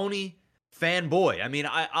a Sony fanboy. I mean,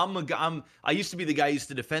 I used to be the guy who used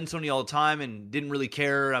to defend Sony all the time and didn't really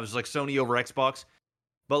care. I was like Sony over Xbox.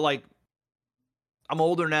 But like, I'm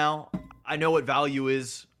older now. I know what value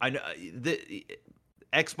is. I know the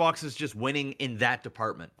Xbox is just winning in that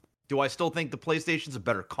department. Do I still think the PlayStation's a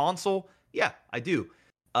better console? Yeah, I do.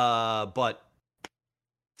 But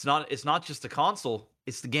it's not just the console,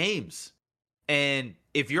 it's the games. And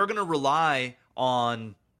if you're going to rely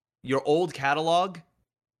on your old catalog,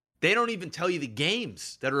 they don't even tell you the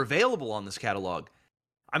games that are available on this catalog.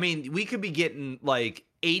 I mean, we could be getting like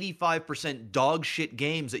 85% dog shit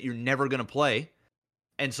games that you're never going to play.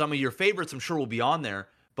 And some of your favorites I'm sure will be on there,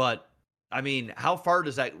 but I mean, how far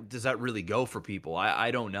does that really go for people?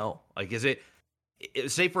 I don't know. Like, is it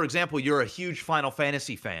say, for example, you're a huge Final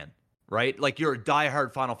Fantasy fan, right? Like, you're a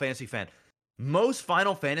diehard Final Fantasy fan. Most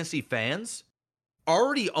Final Fantasy fans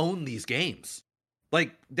already own these games.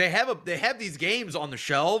 Like, they have these games on the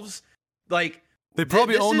shelves. Like, they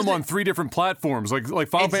probably own them on 3 different platforms. Like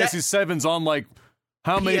Final Fantasy VII's on like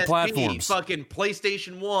how many PSP, platforms? Fucking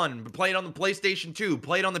PlayStation 1, play it on the PlayStation 2,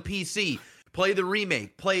 play it on the PC, play the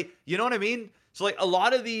remake, you know what I mean? So like a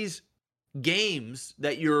lot of these games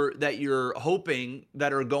that you're hoping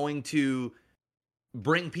that are going to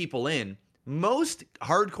bring people in, most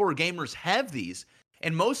hardcore gamers have these.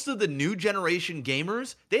 And most of the new generation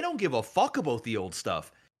gamers, they don't give a fuck about the old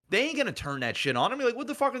stuff. They ain't gonna turn that shit on. I mean, like, what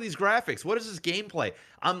the fuck are these graphics? What is this gameplay?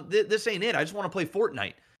 This ain't it. I just want to play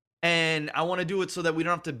Fortnite. And I want to do it so that we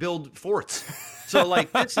don't have to build forts. So,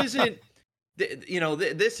 like, this isn't, you know,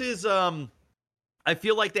 this is, I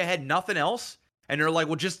feel like they had nothing else. And they're like,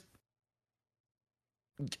 well, just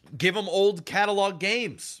give them old catalog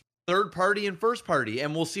games, third party and first party,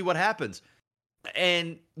 and we'll see what happens.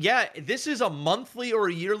 And yeah, this is a monthly or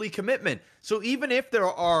a yearly commitment. So even if there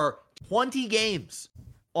are 20 games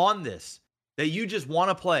on this that you just want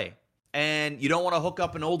to play and you don't want to hook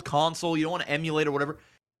up an old console, you don't want to emulate or whatever,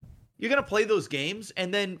 you're going to play those games,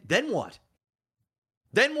 and then what?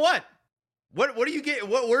 Then what? What do you get?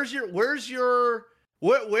 Where's your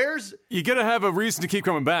you got to have a reason to keep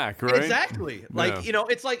coming back, right? Exactly. Like, you know,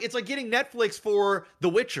 it's like getting Netflix for The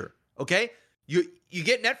Witcher, okay? You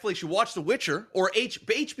get Netflix, you watch The Witcher, or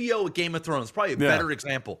HBO Game of Thrones, probably a better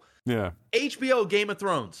example. Yeah. HBO Game of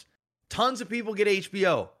Thrones. Tons of people get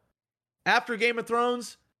HBO. After Game of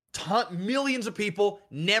Thrones, millions of people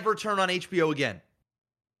never turn on HBO again.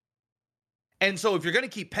 And so if you're going to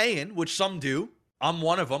keep paying, which some do, I'm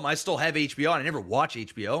one of them. I still have HBO, and I never watch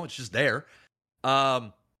HBO. It's just there.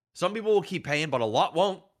 Some people will keep paying, but a lot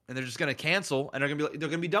won't. And they're just going to cancel, and they're going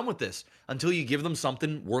to be done with this until you give them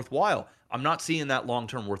something worthwhile. I'm not seeing that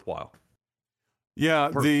long-term worthwhile.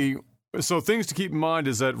 Yeah, so things to keep in mind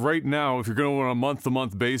is that right now, if you're going to on a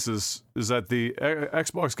month-to-month basis, is that the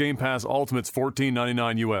Xbox Game Pass Ultimate's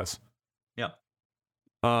 $14.99 US. Yeah.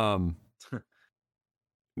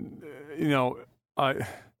 You know, let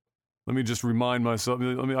me just remind myself. I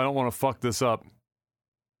don't want to fuck this up.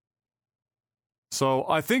 So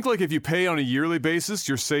I think like if you pay on a yearly basis,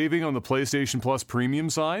 you're saving on the PlayStation Plus premium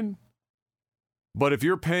side. But if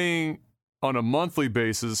you're paying on a monthly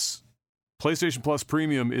basis, PlayStation Plus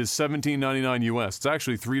premium is $17.99 US. It's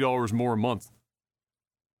actually $3 more a month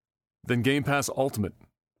than Game Pass Ultimate,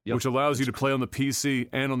 which allows you to play on the PC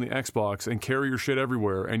and on the Xbox and carry your shit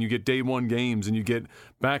everywhere. And you get day one games, and you get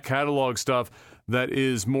back catalog stuff that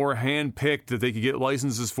is more hand-picked that they could get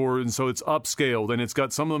licenses for, and so it's upscaled, and it's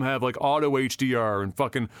got, some of them have like auto HDR and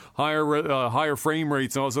fucking higher frame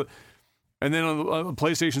rates and all that. And then on the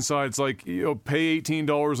PlayStation side, it's like, you know, pay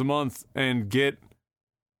 $18 a month and get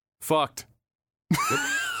fucked.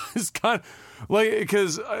 It's kind of like,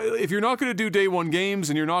 because if you're not going to do day one games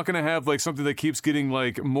and you're not going to have like something that keeps getting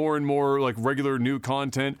like more and more like regular new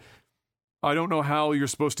content, I don't know how you're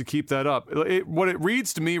supposed to keep that up. What it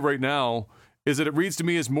reads to me right now is that it reads to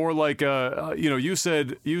me as more like you know, you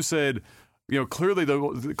said you know, clearly they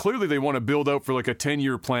want to build out for like a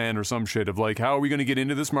 10-year plan or some shit of like, how are we going to get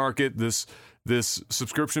into this market, this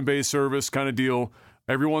subscription-based service kind of deal.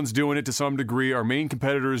 Everyone's doing it to some degree. Our main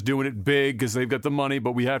competitor is doing it big because they've got the money,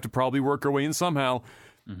 but we have to probably work our way in somehow.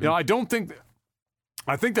 Mm-hmm. You know,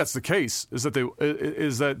 I think that's the case, is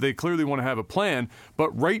that they clearly want to have a plan. But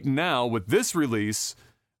right now with this release,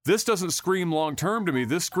 this doesn't scream long term to me.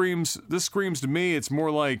 This screams to me, it's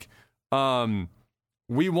more like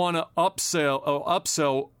we want to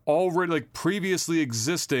upsell already like previously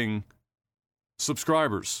existing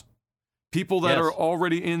subscribers, people that are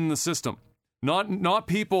already in the system. Not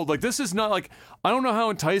people like, this is not like, I don't know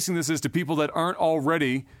how enticing this is to people that aren't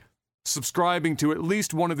already subscribing to at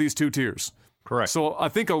least one of these two tiers. Correct. So I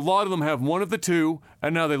think a lot of them have one of the two,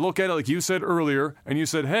 and now they look at it like you said earlier, and you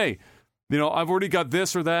said, hey, I've already got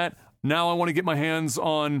this or that. Now I want to get my hands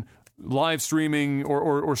on live streaming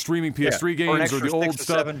or streaming PS3 games or the old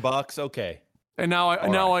stuff. $7, okay. And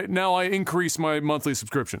now I increase my monthly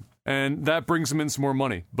subscription, and that brings them in some more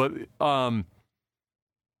money.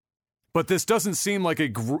 But this doesn't seem like a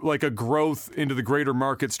growth into the greater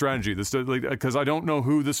market strategy. This because I don't know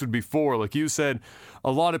who this would be for. Like you said,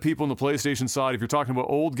 a lot of people on the PlayStation side, if you're talking about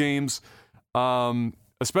old games,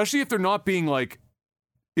 especially if they're not being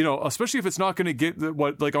especially if it's not going to get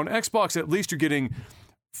like on Xbox, at least you're getting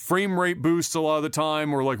frame rate boosts a lot of the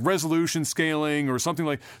time, or like resolution scaling or something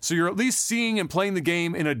like. So you're at least seeing and playing the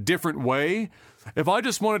game in a different way. If I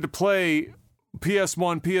just wanted to play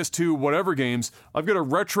PS1, PS2, whatever games, I've got a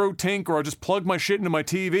retro tink, or I just plug my shit into my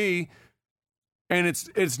TV, and it's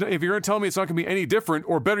if you're going to tell me it's not going to be any different,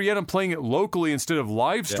 or better yet, I'm playing it locally instead of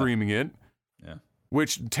live streaming it. Yeah.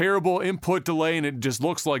 Which terrible input delay, and it just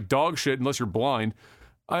looks like dog shit unless you're blind.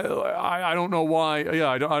 I don't know why. Yeah,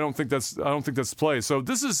 I don't think that's the play. So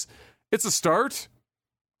it's a start.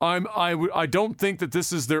 I don't think that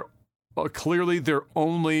this is their clearly their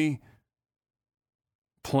only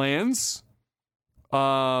plans.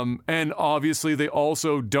 And obviously they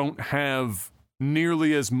also don't have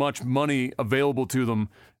nearly as much money available to them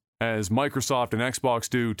as Microsoft and Xbox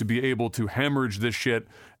do to be able to hemorrhage this shit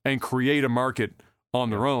and create a market on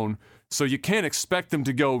their own. So you can't expect them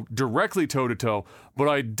to go directly toe-to-toe, but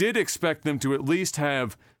I did expect them to at least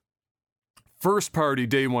have first-party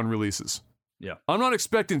day one releases. Yeah. I'm not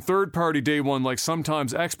expecting third-party day one like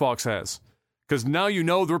sometimes Xbox has, because now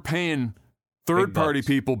they're paying third-party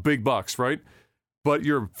people big bucks, right? But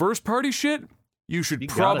your first-party shit, you should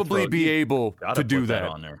probably be able to do that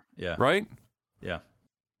on there. Yeah. Right? Yeah.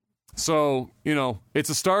 So, it's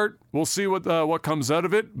a start. We'll see what comes out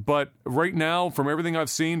of it. But right now, from everything I've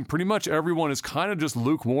seen, pretty much everyone is kind of just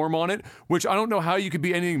lukewarm on it, which I don't know how you could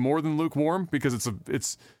be anything more than lukewarm, because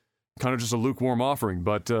it's kind of just a lukewarm offering.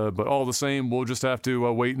 But all the same, we'll just have to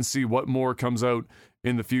wait and see what more comes out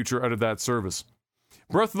in the future out of that service.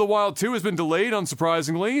 Breath of the Wild 2 has been delayed,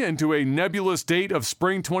 unsurprisingly, into a nebulous date of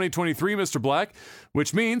spring 2023, Mr. Black,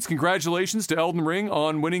 which means congratulations to Elden Ring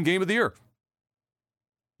on winning Game of the Year.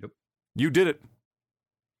 You did it.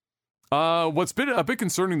 What's been a bit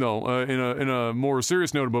concerning, though, in a more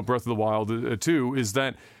serious note about Breath of the Wild 2, is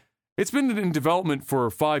that it's been in development for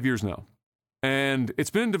 5 years now. And it's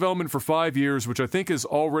been in development for 5 years, which I think is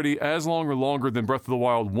already as long or longer than Breath of the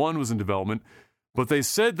Wild 1 was in development. But they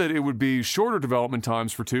said that it would be shorter development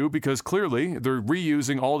times for 2, because clearly they're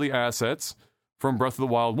reusing all the assets from Breath of the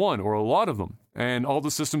Wild 1, or a lot of them. And all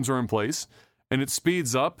the systems are in place, and it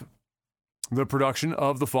speeds up the production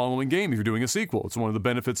of the following game if you're doing a sequel. It's one of the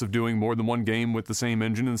benefits of doing more than one game with the same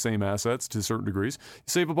engine and the same assets to certain degrees. You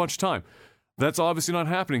save a bunch of time. That's obviously not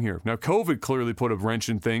happening here. Now, COVID clearly put a wrench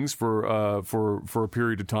in things for a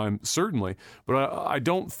period of time, certainly. But I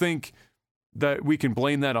don't think that we can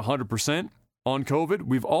blame that 100% on COVID.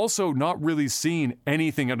 We've also not really seen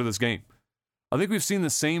anything out of this game. I think we've seen the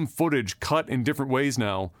same footage cut in different ways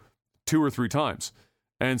now 2 or 3 times.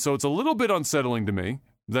 And so it's a little bit unsettling to me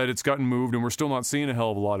that it's gotten moved, and we're still not seeing a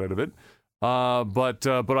hell of a lot out of it.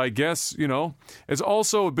 But I guess, it's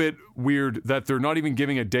also a bit weird that they're not even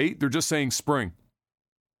giving a date. They're just saying spring.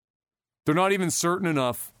 They're not even certain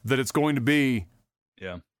enough that it's going to be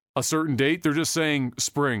a certain date. They're just saying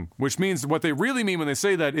spring, which means what they really mean when they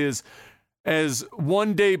say that is as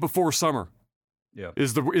one day before summer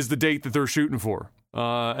is the date that they're shooting for.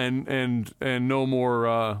 And no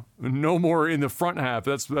more in the front half.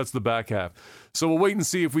 That's the back half. So we'll wait and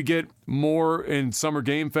see if we get more in Summer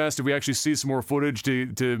Game Fest, if we actually see some more footage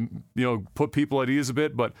to put people at ease a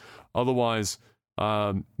bit. But otherwise,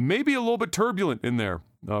 maybe a little bit turbulent in there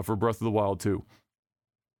for Breath of the Wild 2.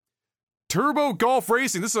 Turbo Golf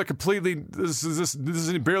Racing. This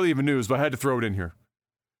is barely even news, but I had to throw it in here.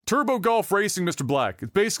 Turbo Golf Racing, Mr. Black.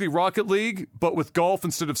 It's basically Rocket League, but with golf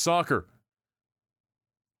instead of soccer.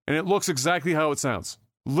 And it looks exactly how it sounds.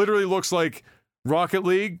 Literally looks like Rocket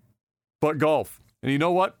League, but golf. And you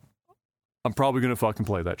know what? I'm probably going to fucking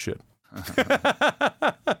play that shit.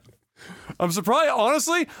 I'm surprised,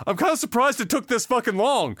 honestly, I'm kind of surprised it took this fucking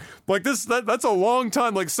long. Like, that's a long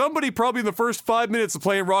time. Like, somebody probably in the first 5 minutes of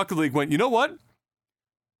playing Rocket League went, you know what?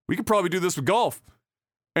 We could probably do this with golf.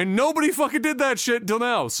 And nobody fucking did that shit until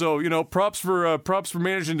now. So, props for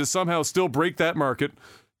managing to somehow still break that market.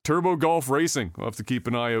 Turbo Golf Racing. We'll have to keep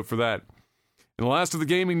an eye out for that. And the last of the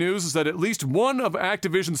gaming news is that at least one of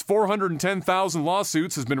Activision's 410,000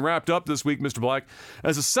 lawsuits has been wrapped up this week, Mr. Black,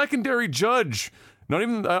 as a secondary judge Not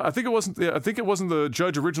even. I think it wasn't. I think it wasn't the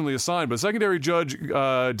judge originally assigned, but a secondary judge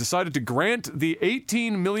decided to grant the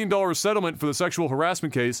 $18 million settlement for the sexual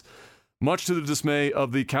harassment case, much to the dismay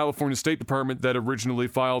of the California State Department that originally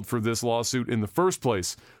filed for this lawsuit in the first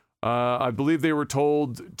place. I believe they were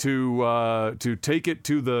told to take it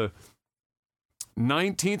to the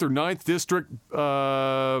 19th or 9th district,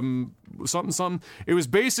 something. It was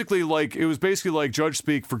basically like judge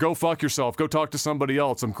speak for go fuck yourself, go talk to somebody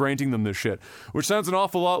else. I'm granting them this shit, which sounds an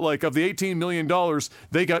awful lot like of the $18 million,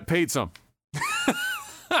 they got paid some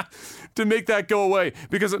to make that go away.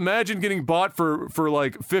 Because imagine getting bought for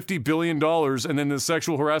like $50 billion, and then the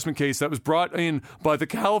sexual harassment case that was brought in by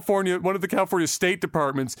one of the California state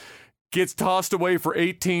departments gets tossed away for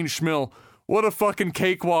 18 schmil. What a fucking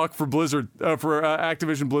cakewalk for Blizzard, for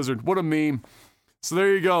Activision Blizzard. What a meme. So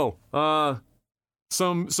there you go.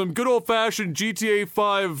 Some good old fashioned GTA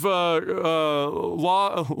 5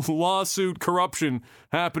 lawsuit corruption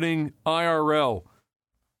happening IRL.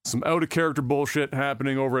 Some out of character bullshit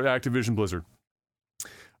happening over at Activision Blizzard.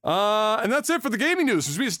 And that's it for the gaming news.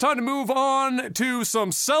 Which means it's time to move on to some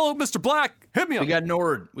sellout. Mr. Black, hit me up. We got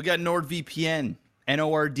NordVPN.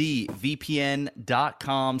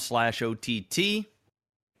 NordVPN.com/OTT.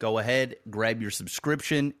 Go ahead, grab your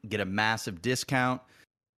subscription, get a massive discount,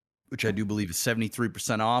 which I do believe is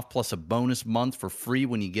 73% off, plus a bonus month for free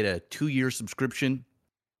when you get a 2-year subscription.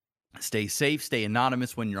 Stay safe, stay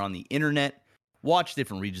anonymous when you're on the internet. Watch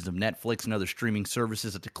different regions of Netflix and other streaming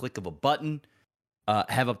services at the click of a button.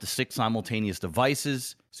 Have up to 6 simultaneous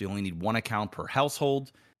devices, so you only need 1 account per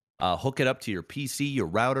household. Hook it up to your PC, your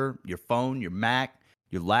router, your phone, your Mac,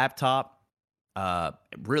 your laptop,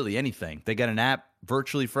 really anything. They got an app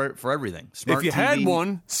virtually for everything. Smart if you TV, had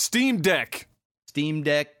one, Steam Deck, you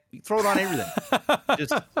throw it on everything.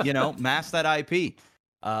 Just, mask that IP.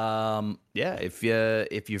 If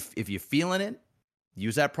you're feeling it,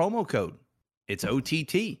 use that promo code. It's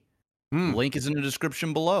OTT. Link is in the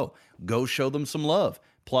description below. Go show them some love.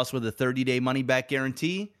 Plus, with a 30-day money-back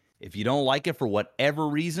guarantee, if you don't like it for whatever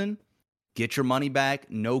reason, get your money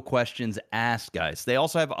back. No questions asked, guys. They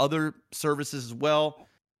also have other services as well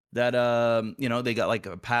that, they got like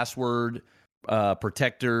a password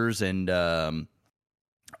protectors and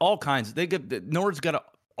all kinds. Nord's got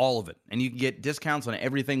all of it. And you can get discounts on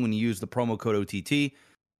everything when you use the promo code OTT.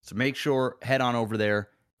 So make sure, head on over there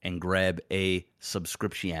and grab a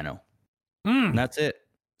subscriptiano. And that's it.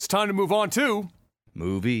 It's time to move on to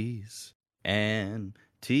movies and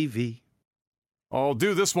TV. I'll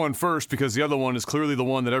do this one first because the other one is clearly the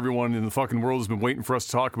one that everyone in the fucking world has been waiting for us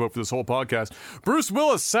to talk about for this whole podcast. Bruce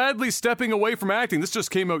Willis sadly stepping away from acting. This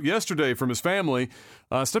just came out yesterday from his family.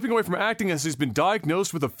 Stepping away from acting as he's been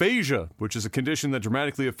diagnosed with aphasia, which is a condition that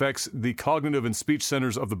dramatically affects the cognitive and speech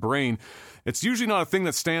centers of the brain. It's usually not a thing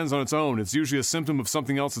that stands on its own. It's usually a symptom of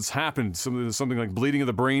something else that's happened, something like bleeding of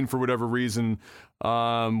the brain for whatever reason.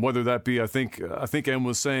 Whether that be, I think Em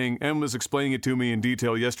was explaining it to me in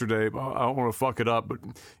detail yesterday. I don't want to fuck it up, but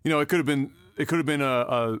it could have been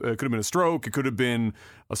a stroke. It could have been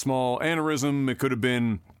a small aneurysm. It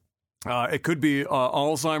could be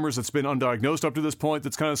Alzheimer's that's been undiagnosed up to this point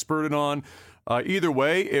that's kind of spurred it on. Either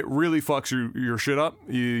way, it really fucks your shit up.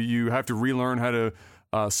 You have to relearn how to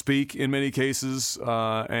speak in many cases,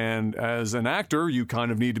 and as an actor, you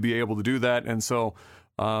kind of need to be able to do that. And so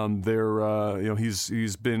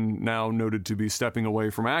he's been now noted to be stepping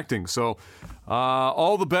away from acting. So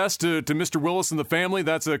all the best to Mr. Willis and the family.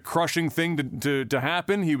 That's a crushing thing to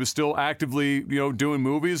happen. He was still actively doing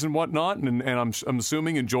movies and whatnot, and I'm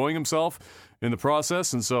assuming enjoying himself in the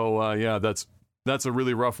process. And so that's a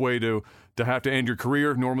really rough way to have to end your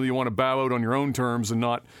career. Normally you want to bow out on your own terms and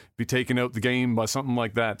not be taken out the game by something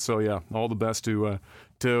like that. So yeah, all the best to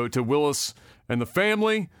Willis and the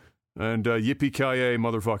family. And yippee-ki-yay,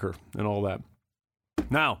 motherfucker, and all that.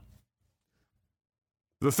 Now,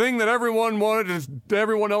 the thing that everyone wanted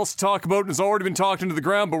everyone else to talk about and has already been talked into the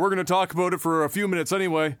ground, but we're going to talk about it for a few minutes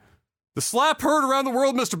anyway. The slap heard around the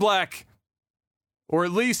world, Mr. Black. Or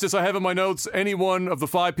at least, as I have in my notes, any one of the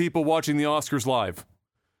 5 people watching the Oscars live.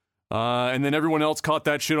 And then everyone else caught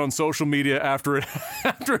that shit on social media after it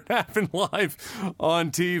happened live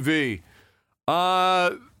on TV.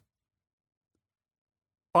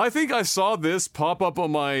 I think I saw this pop up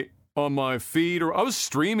on my feed, or I was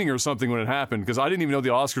streaming or something when it happened, because I didn't even know the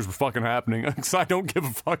Oscars were fucking happening, because I don't give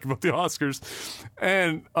a fuck about the Oscars.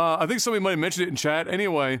 And I think somebody might have mentioned it in chat.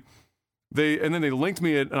 Anyway, then they linked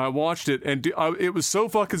me it, and I watched it, and it was so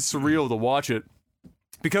fucking surreal to watch it,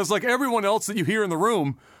 because like everyone else that you hear in the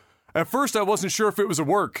room, at first I wasn't sure if it was a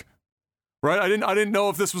work, right? I didn't know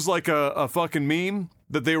if this was like a fucking meme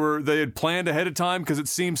that they had planned ahead of time because it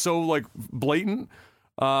seemed so like blatant.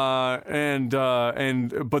 But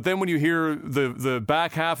then when you hear the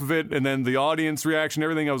back half of it and then the audience reaction,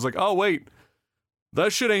 everything, I was like, oh wait,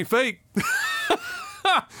 that shit ain't fake.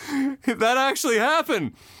 That actually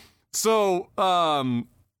happened. So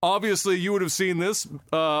obviously you would have seen this,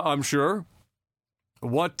 I'm sure.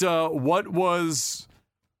 What was?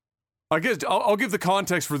 I guess I'll give the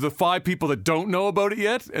context for the 5 people that don't know about it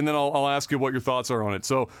yet, and then I'll ask you what your thoughts are on it.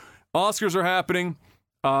 So, Oscars are happening.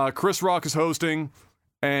 Chris Rock is hosting,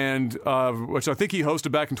 and which I think he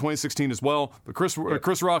hosted back in 2016 as well. But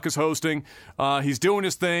Chris Rock is hosting. He's doing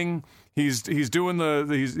his thing. He's doing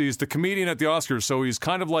he's the comedian at the Oscars, so he's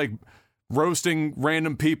kind of like roasting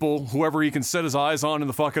random people, whoever he can set his eyes on in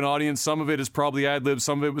the fucking audience. Some of it is probably ad-lib,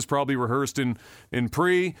 some of it was probably rehearsed in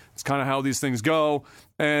pre. It's kind of how these things go.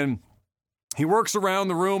 And he works around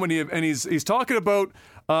the room, and he's talking about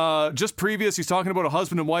just previous. He's talking about a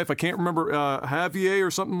husband and wife. I can't remember Javier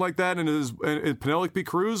or something like that. And Penelope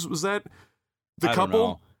Cruz, was that the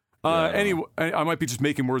couple? Anyway, I might be just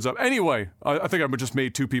making words up. Anyway, I think I just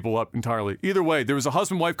made 2 people up entirely. Either way, there was a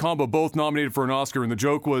husband-wife combo, both nominated for an Oscar, and the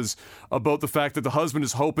joke was about the fact that the husband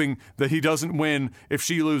is hoping that he doesn't win if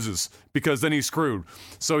she loses, because then he's screwed.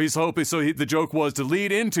 So he's hoping. The joke was to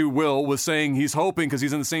lead into Will was saying he's hoping, because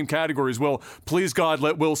he's in the same category as Will, please God,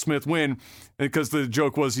 let Will Smith win, because the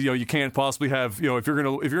joke was, you can't possibly have, if you're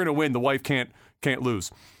gonna win, the wife can't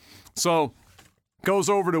lose. So. Goes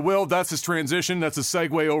over to Will. That's his transition. That's a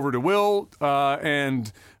segue over to Will.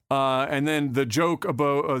 And then the joke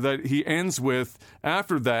about that he ends with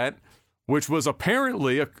after that, which was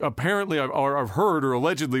apparently I've heard or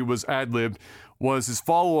allegedly was ad-libbed, was his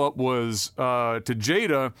follow-up was to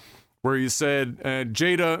Jada, where he said,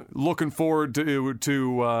 Jada, looking forward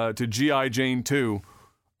to G.I. Jane 2.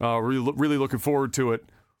 Really looking forward to it.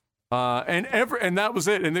 And that was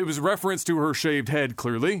it. And it was a reference to her shaved head,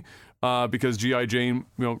 clearly. Because G.I. Jane,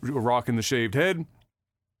 rocking the shaved head.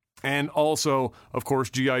 And also, of course,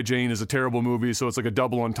 G.I. Jane is a terrible movie, so it's like a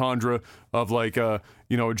double entendre of like, a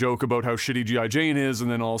joke about how shitty G.I. Jane is, and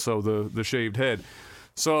then also the shaved head.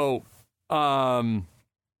 So, and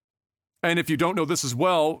if you don't know this as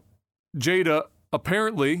well, Jada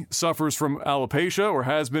apparently suffers from alopecia, or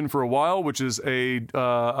has been for a while, which is an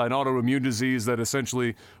autoimmune disease that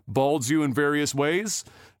essentially balds you in various ways.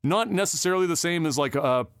 Not necessarily the same as like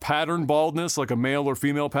a pattern baldness, like a male or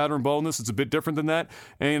female pattern baldness. It's a bit different than that.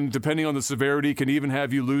 And depending on the severity, can even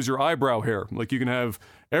have you lose your eyebrow hair. Like you can have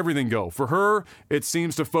everything go. For her, it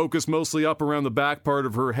seems to focus mostly up around the back part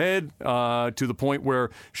of her head, to the point where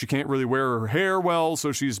she can't really wear her hair well.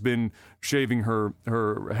 So she's been shaving her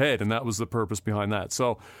head. And that was the purpose behind that.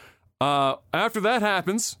 So after that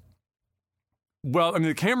happens, well, I mean,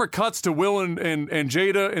 the camera cuts to Will and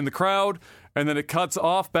Jada in the crowd. And then it cuts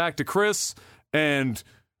off back to Chris, and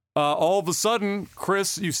all of a sudden,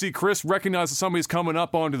 you see Chris recognizes somebody's coming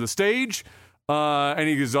up onto the stage, and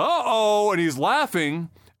he goes, uh-oh, and he's laughing,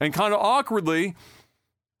 and kind of awkwardly,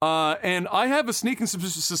 and I have a sneaking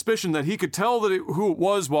suspicion that he could tell who it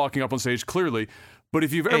was walking up on stage, clearly. But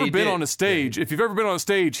if you've ever been on a stage,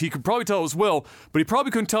 he could probably tell it was Will, but he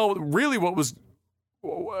probably couldn't tell really what was,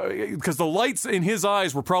 because the lights in his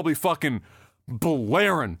eyes were probably fucking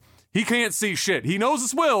blaring. He can't see shit. He knows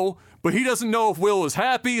it's Will, but he doesn't know if Will is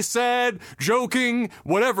happy, sad, joking,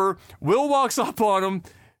 whatever. Will walks up on him,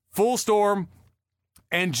 full storm,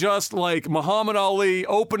 and just like Muhammad Ali,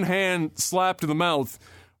 open hand slap to the mouth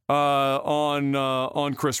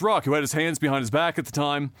on Chris Rock, who had his hands behind his back at the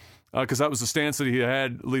time, because that was the stance that he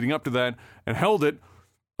had leading up to that, and held it.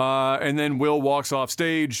 And then Will walks off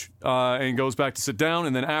stage and goes back to sit down.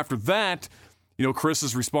 And then after that,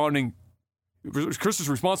 Chris's response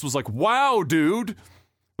was like, "Wow, dude!"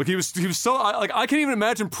 Like he was so I can't even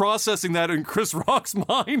imagine processing that in Chris Rock's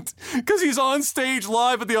mind, because he's on stage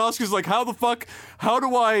live at the Oscars. Like, how the fuck? How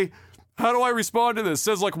do I respond to this?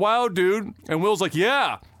 Says like, "Wow, dude," and Will's like,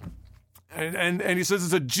 "Yeah," and he says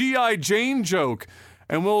it's a G.I. Jane joke,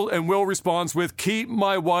 and Will responds with, "Keep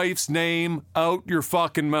my wife's name out your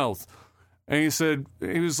fucking mouth." And he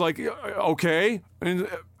was like, "Okay," and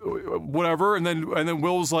whatever. And then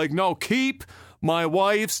Will's like, "No, keep my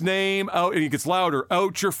wife's name out," and he gets louder,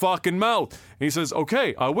 "out your fucking mouth." And he says,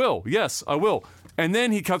 "Okay, I will. Yes, I will." And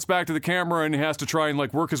then he cuts back to the camera and he has to try and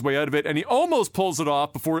like work his way out of it. And he almost pulls it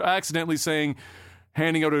off before accidentally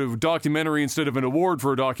handing out a documentary instead of an award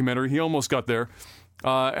for a documentary. He almost got there.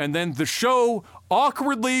 And then the show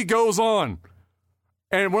awkwardly goes on.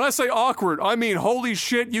 And when I say awkward, I mean, holy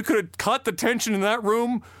shit, you could have cut the tension in that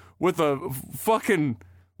room with a fucking,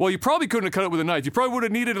 Well, you probably couldn't have cut it with a knife. You probably would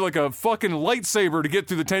have needed like a fucking lightsaber to get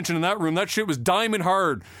through the tension in that room. That shit was diamond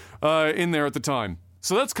hard in there at the time.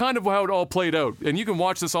 So that's kind of how it all played out. And you can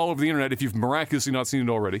watch this all over the internet if you've miraculously not seen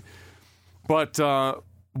it already. But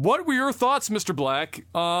what were your thoughts, Mr. Black,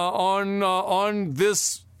 on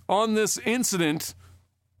this incident?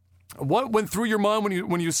 What went through your mind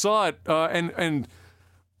when you saw it? And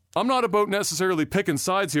I'm not about necessarily picking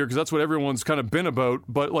sides here because that's what everyone's kind of been about.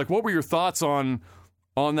 But like, what were your thoughts on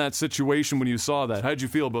that situation when you saw that? How'd you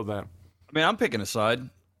feel about that? I mean, I'm picking a side.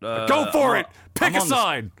 Go for it. Pick a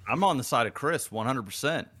side. I'm on the side of Chris,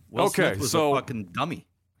 100%. Will Okay, Smith was so a fucking dummy.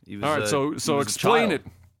 He was all right, so explain it.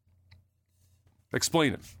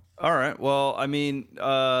 Explain it. All right. Well, I mean,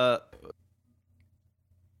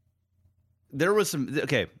 there was some.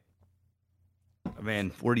 Okay.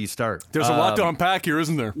 Man, where do you start? There's a lot to unpack here,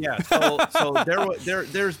 isn't there? Yeah. So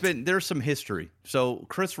there's some history. So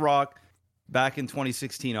Chris Rock, back in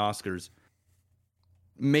 2016 Oscars,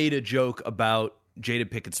 made a joke about Jada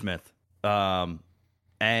Pinkett Smith,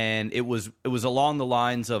 and it was along the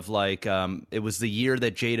lines of like it was the year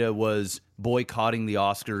that Jada was boycotting the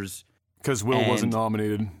Oscars because Will wasn't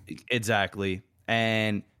nominated. Exactly,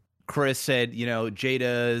 and Chris said,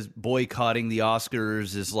 Jada's boycotting the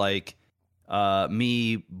Oscars is like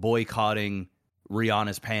me boycotting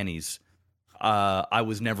Rihanna's panties. I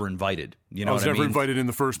was never invited. I was never invited in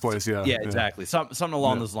the first place. Yeah. Yeah, exactly. Something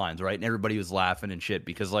along those lines, right? And everybody was laughing and shit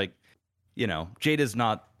because, like, Jada's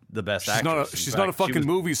not the best actress. She's not a fucking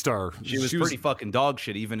movie star. She was pretty fucking dog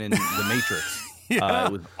shit, even in The Matrix. Yeah.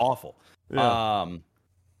 It was awful. Yeah.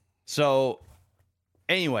 So,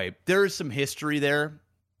 anyway, there is some history there.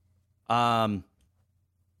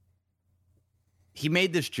 He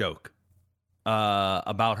made this joke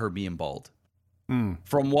about her being bald.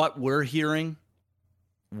 From what we're hearing,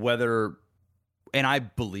 and I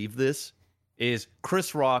believe this, is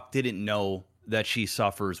Chris Rock didn't know that she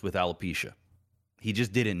suffers with alopecia. He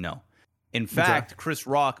just didn't know. In fact, Chris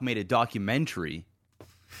Rock made a documentary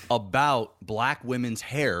about black women's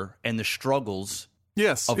hair and the struggles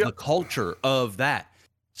of the culture of that.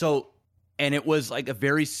 So, and it was like a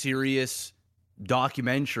very serious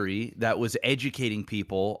documentary that was educating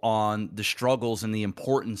people on the struggles and the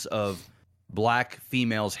importance of black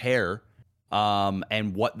females' hair,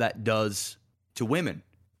 and what that does to women.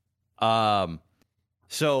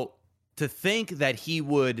 So to think that he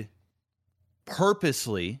would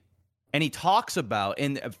purposely, and he talks about,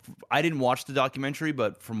 and I didn't watch the documentary,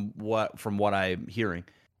 but from what I'm hearing,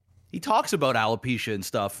 he talks about alopecia and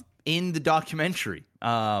stuff in the documentary.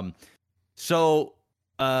 So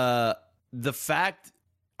the fact,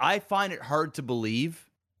 I find it hard to believe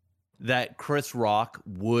that Chris Rock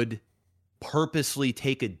would purposely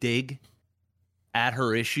take a dig at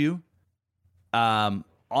her issue on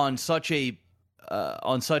such a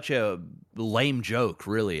lame joke.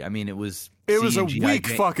 Really, I mean, it was a weak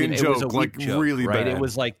fucking joke, was a like weak joke, really right? bad. It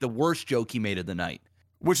was like the worst joke he made of the night.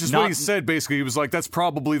 Which is what he said. Basically, he was like, "That's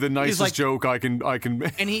probably the nicest joke I can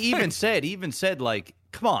make." And he even said, like,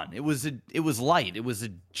 "Come on, it was light. It was a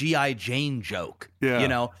G.I. Jane joke."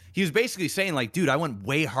 Yeah. He was basically saying, like, "Dude, I went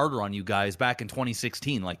way harder on you guys back in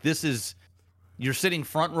 2016. Like, you're sitting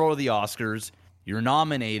front row of the Oscars. You're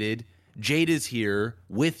nominated. Jada's here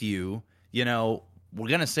with you. We're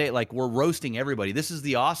gonna say it like we're roasting everybody. This is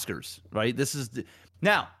the Oscars, right?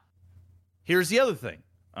 Now. Here's the other thing.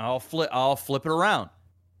 I'll flip it around.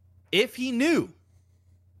 If he knew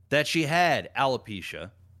that she had alopecia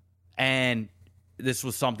and this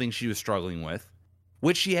was something she was struggling with,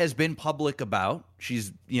 which she has been public about,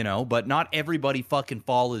 she's, but not everybody fucking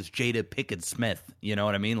follows Jada Pinkett Smith. You know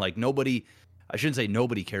what I mean? Like, nobody, I shouldn't say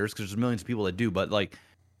nobody cares because there's millions of people that do, but like,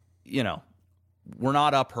 we're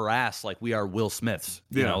not up her ass like we are Will Smith's.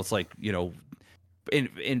 It's like,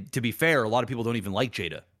 and to be fair, a lot of people don't even like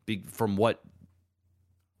Jada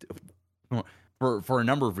for a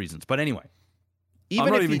number of reasons. But anyway, I'm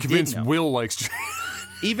not even convinced Will likes Jada.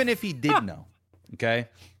 Even if he did know, okay,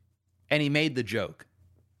 and he made the joke,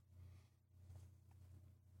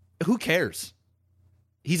 who cares?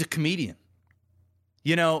 He's a comedian.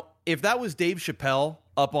 If that was Dave Chappelle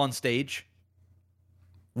up on stage,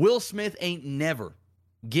 Will Smith ain't never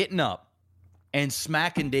getting up and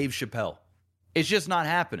smacking Dave Chappelle. It's just not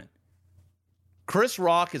happening. Chris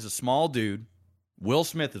Rock is a small dude. Will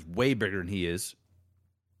Smith is way bigger than he is.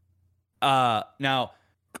 Now,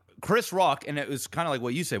 Chris Rock, and it was kind of like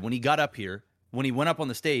what you said, when he got up here, when he went up on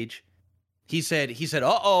the stage, he said,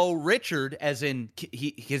 uh-oh, Richard, as in,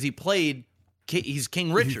 because he played, he's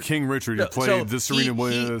King Richard. King Richard, he played the Serena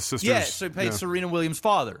Williams sisters. Yeah, so he played Serena Williams'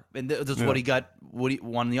 father, and that's what he got, what he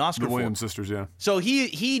won the Oscar for. The Williams sisters, yeah. So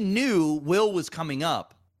he knew Will was coming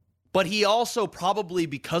up, but he also probably,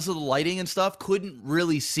 because of the lighting and stuff, couldn't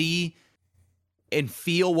really see and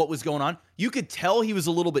feel what was going on. You could tell he was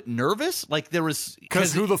a little bit nervous. Like there was,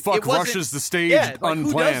 because who the fuck rushes the stage unplanned?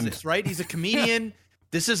 Who does this, right? He's a comedian.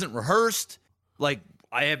 This isn't rehearsed. Like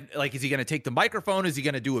is he going to take the microphone? Is he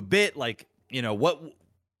going to do a bit? Like,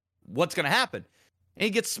 what's going to happen? And he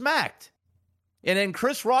gets smacked. And then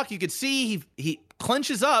Chris Rock, you could see he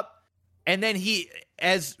clenches up, and then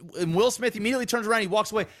and Will Smith immediately turns around, he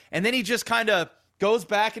walks away, and then he just kind of goes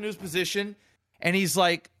back into his position, and he's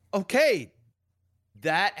like, okay,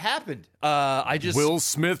 that happened. Will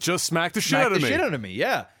Smith just smacked the shit out of me.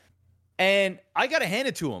 Yeah. And I got to hand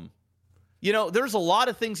it to him. There's a lot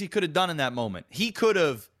of things he could have done in that moment. He could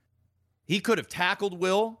have tackled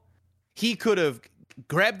Will. He could have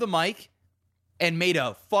grabbed the mic and made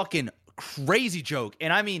a fucking crazy joke.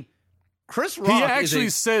 And I mean, Chris Rock, he actually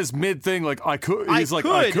says mid-thing, like, I could. He's like,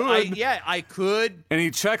 I could. I could. And he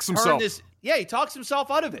checks himself. He talks himself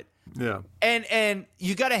out of it. Yeah. And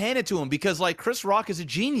you got to hand it to him, because, like, Chris Rock is a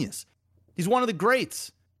genius. He's one of the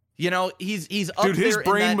greats. He's up there. Dude, his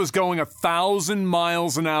brain was going 1,000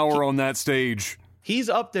 miles an hour on that stage. He's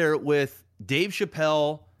up there with Dave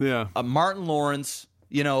Chappelle, Martin Lawrence,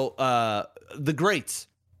 the greats.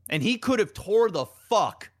 And he could have tore the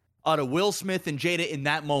fuck out of Will Smith and Jada in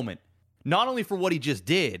that moment. Not only for what he just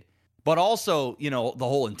did, but also, the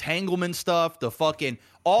whole entanglement stuff, the fucking,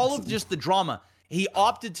 all of just the drama. He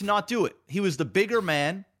opted to not do it. He was the bigger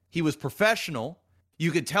man. He was professional.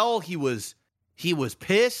 You could tell he was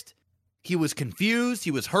pissed. He was confused.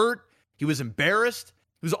 He was hurt. He was embarrassed.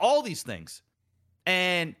 He was all these things.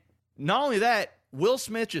 And not only that, Will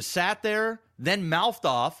Smith just sat there, then mouthed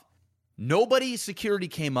off. Nobody's security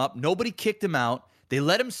came up. Nobody kicked him out. They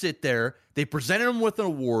let him sit there. They presented him with an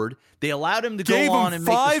award. They allowed him to go on and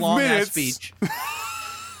make this long-ass speech.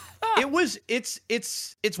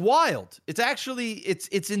 It's wild. It's actually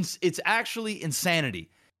insanity.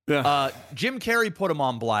 Yeah. Jim Carrey put him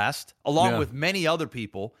on blast, along with many other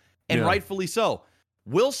people, and rightfully so.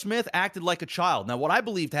 Will Smith acted like a child. Now, what I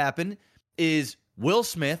believed happened is Will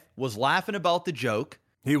Smith was laughing about the joke.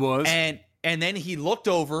 He was. And then he looked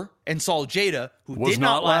over and saw Jada, who did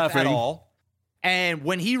not laugh at all. And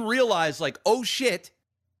when he realized, like, oh shit,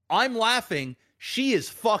 I'm laughing, she is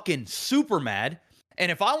fucking super mad.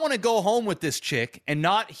 And if I want to go home with this chick and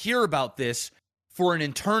not hear about this for an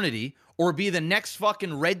eternity, or be the next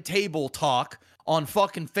fucking red table talk on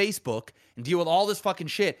fucking Facebook and deal with all this fucking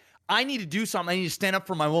shit, I need to do something. I need to stand up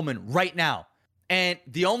for my woman right now. And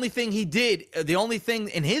the only thing he did, the only thing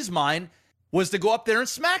in his mind, was to go up there and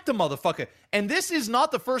smack the motherfucker. And this is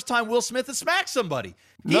not the first time Will Smith has smacked somebody.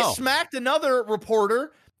 He smacked another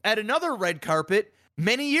reporter at another red carpet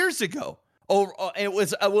many years ago. It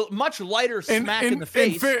was a much lighter smack in the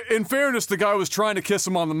face. In fairness, the guy was trying to kiss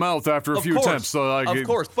him on the mouth after a few attempts. So of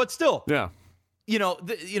course, but still, yeah.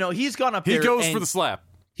 He's gone up there. He goes for the slap.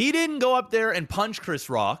 He didn't go up there and punch Chris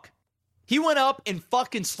Rock. He went up and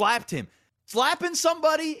fucking slapped him. Slapping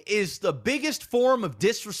somebody is the biggest form of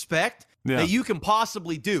disrespect that you can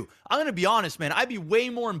possibly do. I'm going to be honest, man. I'd be way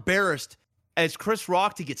more embarrassed as Chris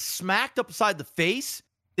Rock to get smacked upside the face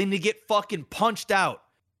than to get fucking punched out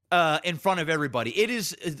in front of everybody. It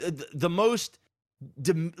is the most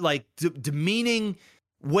demeaning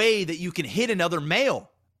way that you can hit another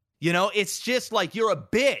male. It's just like, you're a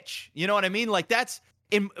bitch. You know what I mean? Like, that's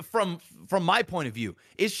from my point of view.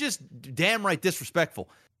 It's just damn right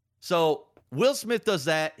disrespectful. So Will Smith does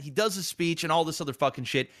that. He does his speech and all this other fucking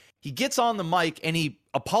shit. He gets on the mic and he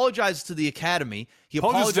apologizes to the Academy. He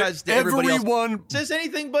apologizes to everybody else. Says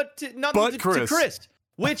anything but nothing to Chris.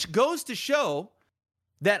 Which goes to show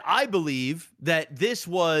that I believe that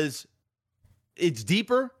it's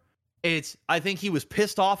deeper. I think he was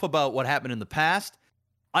pissed off about what happened in the past.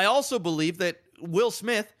 I also believe that Will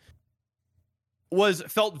Smith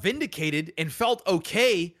felt vindicated and felt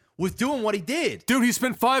okay with doing what he did. Dude, he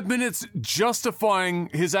spent 5 minutes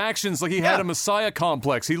justifying his actions like he had a messiah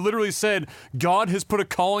complex. He literally said, God has put a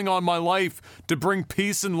calling on my life to bring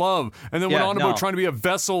peace and love. And then went on about trying to be a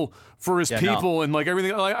vessel for his people and like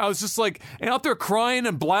everything. I was just like, and out there crying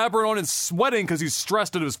and blabbering on and sweating because he's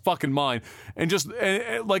stressed out of his fucking mind. And just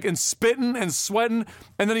and spitting and sweating.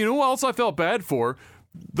 And then you know what else I felt bad for?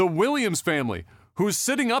 The Williams family, who's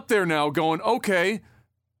sitting up there now going, okay,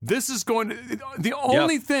 this is going to, the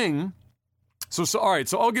only thing. So all right.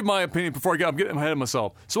 So I'll give my opinion before I'm getting ahead of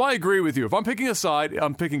myself. So I agree with you. If I'm picking a side,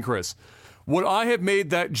 I'm picking Chris. Would I have made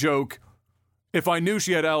that joke if I knew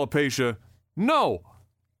she had alopecia? No.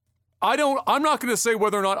 I'm not going to say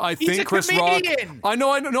whether or not I think Chris Rock. I know,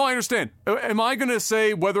 I understand. Am I going to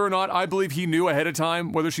say whether or not I believe he knew ahead of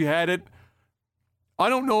time whether she had it? I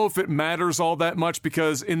don't know if it matters all that much,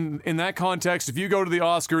 because in that context, if you go to the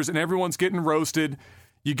Oscars and everyone's getting roasted,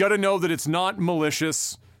 you got to know that it's not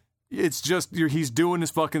malicious. It's just he's doing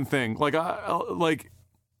his fucking thing.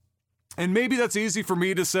 And maybe that's easy for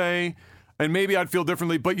me to say, and maybe I'd feel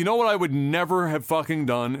differently, but you know what I would never have fucking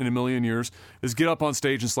done in a million years is get up on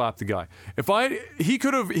stage and slap the guy. He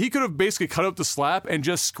could have basically cut out the slap and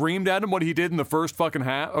just screamed at him what he did in the first fucking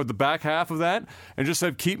half, or the back half of that, and just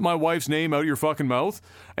said, keep my wife's name out of your fucking mouth,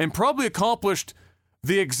 and probably accomplished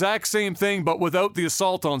the exact same thing, but without the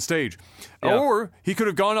assault on stage. Yeah. Or he could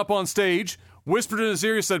have gone up on stage, whispered in his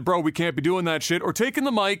ear, said, bro, we can't be doing that shit, or taken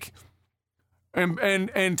the mic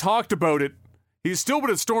and talked about it. He still would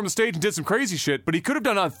have stormed the stage and did some crazy shit, but he could have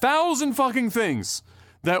done 1,000 fucking things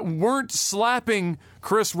that weren't slapping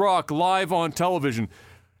Chris Rock live on television.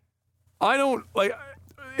 I don't, like,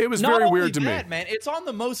 it was very weird to me. Man, it's on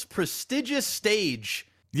the most prestigious stage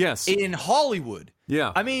in Hollywood.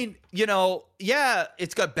 Yeah. I mean,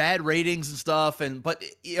 it's got bad ratings and stuff, but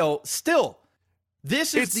still,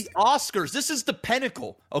 this is the Oscars. This is the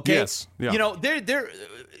pinnacle, okay? Yes. Yeah. They're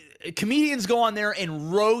comedians go on there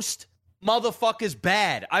and roast motherfuckers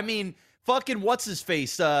bad. I mean, fucking what's his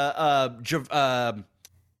face? The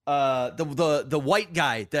white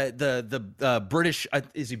guy, the British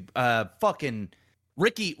is he fucking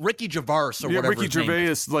Ricky Gervais or whatever. Ricky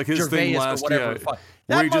Gervais, like his thing last year, that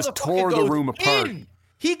where he just tore the room apart.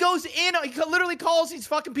 He goes in. He literally calls these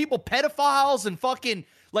fucking people pedophiles and fucking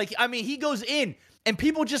he goes in and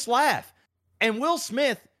people just laugh. And Will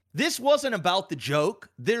Smith, this wasn't about the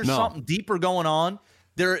joke. There's something deeper going on.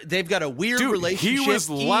 They've got a weird relationship. He was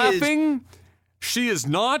laughing. She is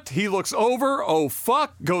not. He looks over. Oh,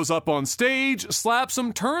 fuck. Goes up on stage, slaps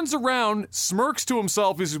him, turns around, smirks to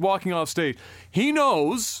himself as he's walking off stage. He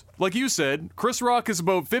knows, like you said, Chris Rock is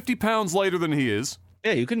about 50 pounds lighter than he is.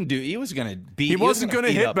 Yeah, you couldn't do. He was going to beat. He wasn't going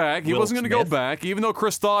to hit back. He wasn't going to go back. Even though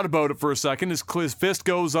Chris thought about it for a second, his fist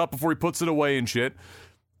goes up before he puts it away and shit.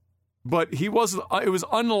 But it was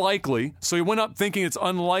unlikely, so he went up thinking it's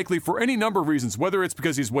unlikely for any number of reasons, whether it's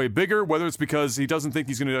because he's way bigger, whether it's because he doesn't think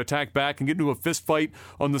he's going to attack back and get into a fist fight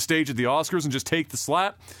on the stage at the Oscars and just take the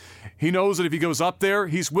slap. He knows that if he goes up there,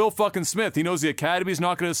 he's Will fucking Smith. He knows the Academy's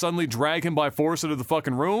not going to suddenly drag him by force out of the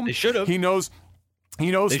fucking room. They should have. He knows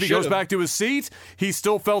if he goes back to his seat, he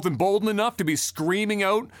still felt emboldened enough to be screaming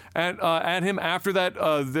out at him after that.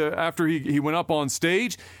 After he went up on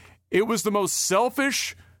stage, it was the most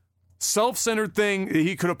self-centered thing that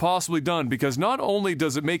he could have possibly done, because not only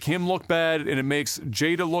does it make him look bad, and it makes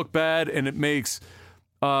Jada look bad, and it makes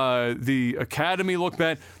the Academy look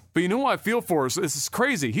bad, but you know what I feel for us? This is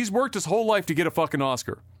crazy. He's worked his whole life to get a fucking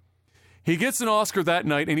Oscar. He gets an Oscar that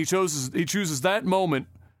night, and he chooses that moment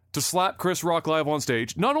to slap Chris Rock live on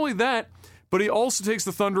stage. Not only that, but he also takes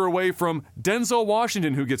the thunder away from Denzel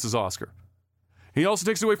Washington, who gets his Oscar. He also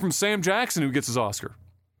takes it away from Sam Jackson, who gets his Oscar.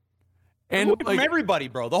 And from everybody,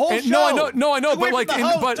 bro. The whole show. No, I know,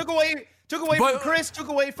 but took away from Chris, took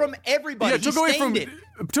away from everybody. Yeah, took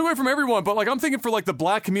away from everyone. But I'm thinking for the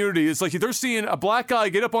black community, it's like they're seeing a black guy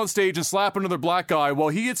get up on stage and slap another black guy while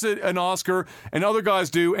he gets an Oscar and other guys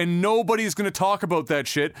do, and nobody's going to talk about that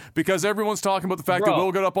shit because everyone's talking about the fact that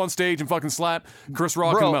Will got up on stage and fucking slap Chris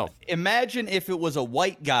Rock in the mouth. Imagine if it was a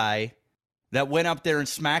white guy that went up there and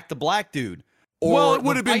smacked the black dude. Or it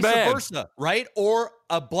would have been bad. Versa, right? Or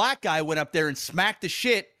a black guy went up there and smacked the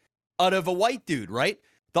shit out of a white dude, right?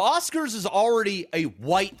 The Oscars is already a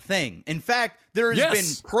white thing. In fact, there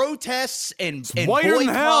has been protests and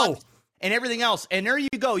boycotts and everything else. And there you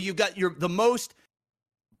go. You've got the most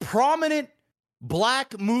prominent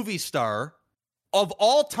black movie star of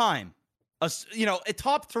all time. A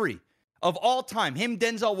top 3 of all time. Him,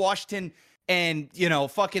 Denzel Washington, and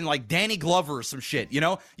fucking Danny Glover or some shit.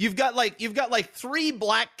 You've got 3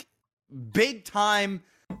 black big time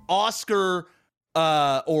Oscar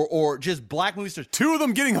or just black movie stars. 2 of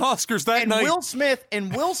them getting Oscars that night. Will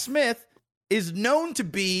Smith is known to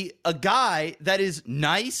be a guy that is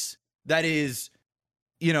nice, that is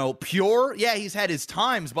pure. Yeah, he's had his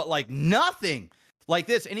times, but nothing like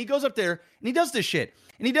this. And he goes up there and he does this shit.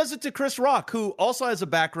 And he does it to Chris Rock, who also has a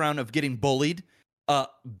background of getting bullied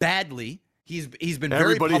badly. He's been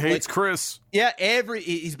very public. Everybody hates Chris. Yeah,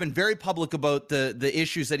 he's been very public about the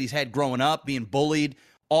issues that he's had growing up, being bullied,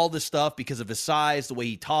 all this stuff because of his size, the way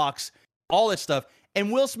he talks, all that stuff.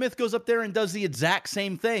 And Will Smith goes up there and does the exact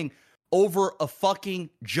same thing over a fucking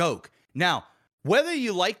joke. Now, whether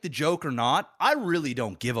you like the joke or not, I really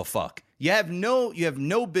don't give a fuck. You have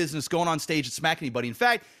no business going on stage and smacking anybody. In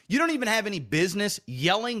fact, you don't even have any business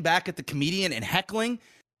yelling back at the comedian and heckling.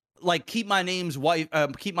 like keep my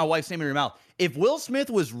wife's name in your mouth. If Will Smith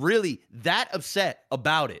was really that upset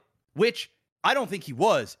about it, which I don't think he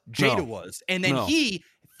was, Jada was, and then he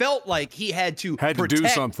felt like he had to do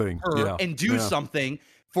something her and do something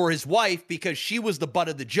for his wife because she was the butt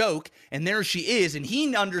of the joke, and there she is, and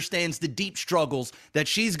he understands the deep struggles that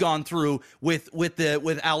she's gone through with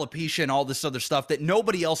alopecia and all this other stuff that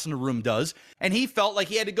nobody else in the room does, and he felt like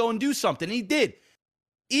he had to go and do something, and he did.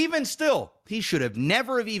 Even still, he should have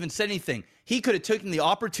never have even said anything. He could have taken the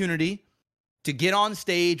opportunity to get on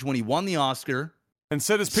stage when he won the Oscar and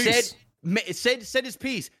said his piece. Said his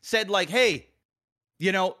piece. Said like, hey,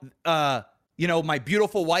 my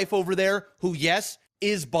beautiful wife over there, who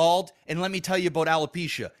is bald, and let me tell you about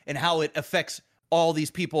alopecia and how it affects all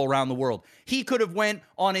these people around the world. He could have went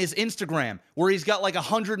on his Instagram where he's got like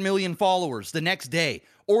 100 million followers the next day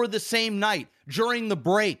or the same night during the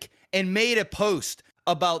break and made a post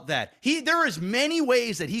about that. There is many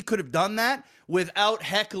ways that he could have done that without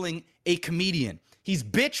heckling a comedian. He's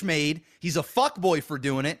bitch made. He's a fuckboy for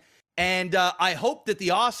doing it. And I hope that the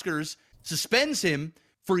Oscars suspends him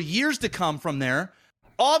for years to come from there.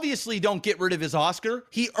 Obviously, don't get rid of his Oscar.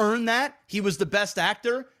 He earned that. He was the best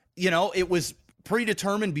actor. It was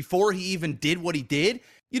predetermined before he even did what he did.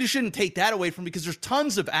 You just shouldn't take that away from him because there's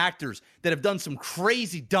tons of actors that have done some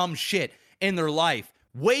crazy, dumb shit in their life.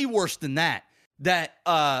 Way worse than that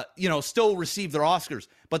still receive their Oscars.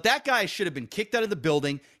 But that guy should have been kicked out of the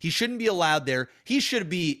building. He shouldn't be allowed there. He should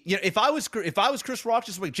be, if I was Chris Rock,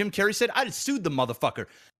 just like Jim Carrey said, I'd have sued the motherfucker.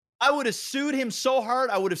 I would have sued him so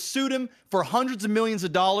hard. I would have sued him for hundreds of millions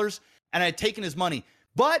of dollars, and I'd taken his money.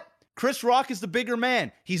 But Chris Rock is the bigger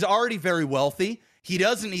man. He's already very wealthy. He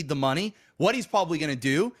doesn't need the money. What he's probably going to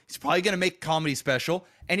do, he's probably going to make a comedy special,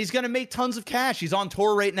 and he's going to make tons of cash. He's on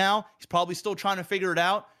tour right now. He's probably still trying to figure it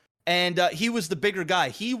out. And he was the bigger guy.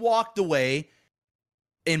 He walked away,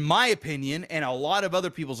 in my opinion, and a lot of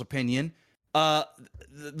other people's opinion,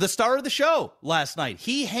 the star of the show last night.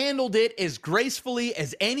 He handled it as gracefully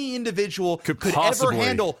as any individual could ever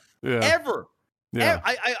handle, ever. Yeah.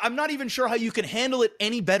 I'm not even sure how you can handle it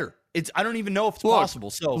any better. I don't even know if it's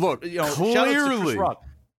possible. So shout out to Chris Rock.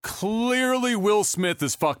 Clearly Will Smith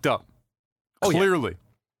is fucked up. Clearly.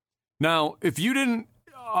 Now, if you didn't,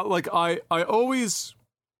 I always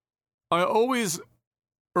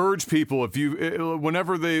urge people,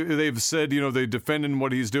 whenever they've said, they defending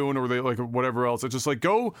what he's doing or they like whatever else, it's just like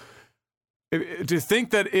go to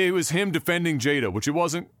think that it was him defending Jada, which it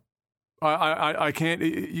wasn't. I can't.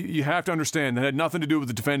 You have to understand that had nothing to do with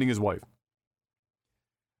the defending his wife.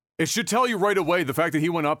 It should tell you right away the fact that he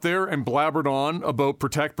went up there and blabbered on about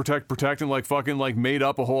protect, and fucking made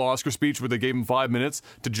up a whole Oscar speech where they gave him 5 minutes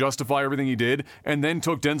to justify everything he did, and then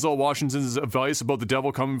took Denzel Washington's advice about the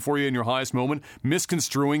devil coming for you in your highest moment,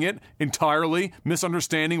 misconstruing it entirely,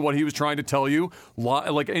 misunderstanding what he was trying to tell you,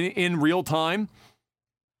 in real time.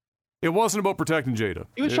 It wasn't about protecting Jada.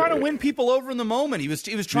 He was trying to win people over in the moment. He was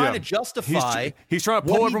trying to justify. He's trying to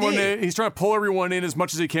pull everyone in. He's trying to pull everyone in as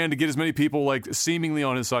much as he can to get as many people seemingly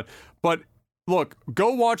on his side. But look, go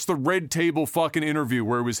watch the Red Table fucking interview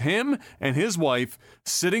where it was him and his wife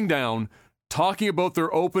sitting down talking about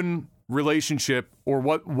their open relationship, or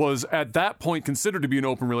what was at that point considered to be an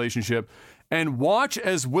open relationship, and watch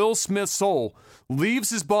as Will Smith's soul leaves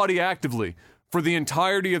his body actively for the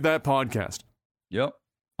entirety of that podcast. Yep.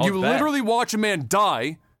 You literally watch a man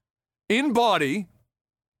die in body.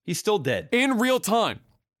 He's still dead. In real time.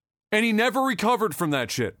 And he never recovered from that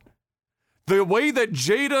shit. The way that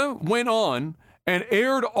Jada went on and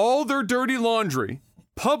aired all their dirty laundry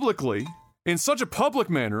publicly, in such a public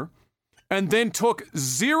manner, and then took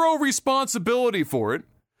zero responsibility for it,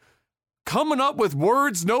 coming up with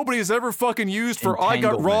words nobody has ever fucking used for I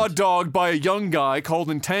got raw dogged by a young guy called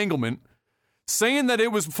entanglement, saying that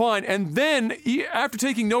it was fine, and then after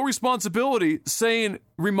taking no responsibility,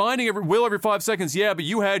 reminding Will every 5 seconds, yeah, but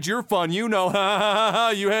you had your fun, you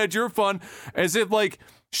had your fun, as if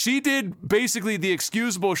she did basically the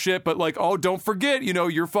excusable shit, but oh, don't forget,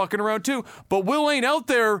 you're fucking around too. But Will ain't out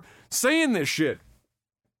there saying this shit.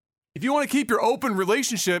 If you want to keep your open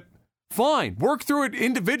relationship, fine, work through it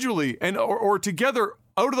individually and or together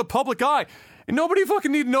out of the public eye. And nobody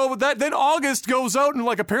fucking need to know about that. Then August goes out and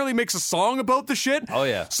apparently makes a song about the shit. Oh,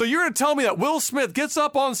 yeah. So you're going to tell me that Will Smith gets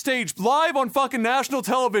up on stage live on fucking national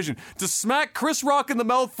television to smack Chris Rock in the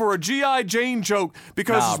mouth for a G.I. Jane joke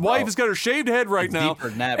because his wife has got her shaved head right now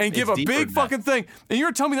and give a big fucking thing. And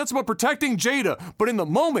you're telling me that's about protecting Jada. But in the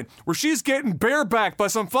moment where she's getting barebacked by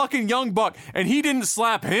some fucking young buck and he didn't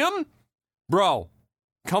slap him? Bro,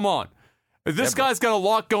 come on. This guy's got a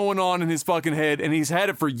lot going on in his fucking head, and he's had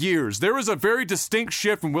it for years. There was a very distinct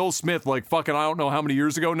shift from Will Smith, like fucking I don't know how many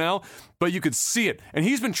years ago now, but you could see it. And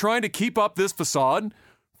he's been trying to keep up this facade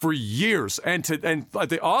for years. And at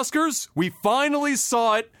the Oscars, we finally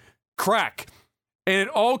saw it crack. And it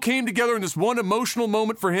all came together in this one emotional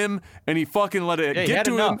moment for him, and he fucking let it get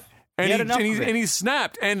to him. And he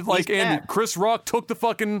snapped. And and Chris Rock took the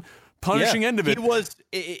fucking punishing end of it.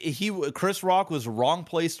 Chris Rock was wrong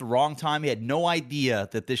place to wrong time. He had no idea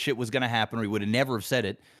that this shit was going to happen, or he would have never have said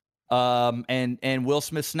it. And Will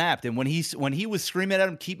Smith snapped. And when he was screaming at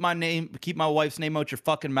him, keep my wife's name out your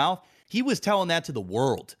fucking mouth, he was telling that to the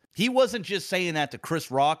world. He wasn't just saying that to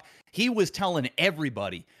Chris Rock. He was telling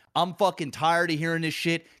everybody, I'm fucking tired of hearing this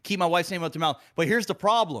shit. Keep my wife's name out your mouth. But here's the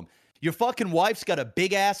problem. Your fucking wife's got a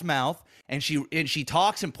big ass mouth, and she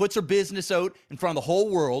talks and puts her business out in front of the whole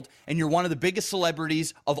world, and you're one of the biggest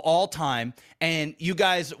celebrities of all time. And you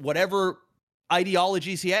guys, whatever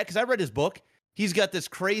ideologies he had, because I read his book, he's got this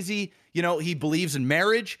crazy, he believes in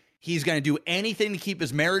marriage. He's going to do anything to keep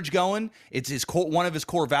his marriage going. It's one of his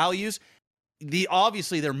core values.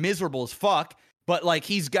 Obviously they're miserable as fuck, but like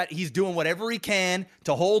he's doing whatever he can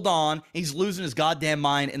to hold on. He's losing his goddamn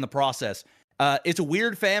mind in the process. It's a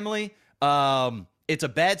weird family. It's a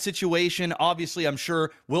bad situation. Obviously, I'm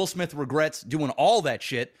sure Will Smith regrets doing all that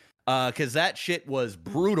shit because that shit was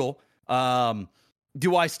brutal.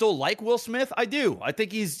 Do I still like Will Smith? I do. I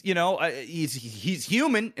think he's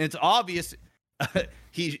human. And it's obvious.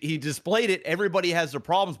 He displayed it. Everybody has their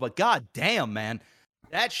problems, but god damn, man,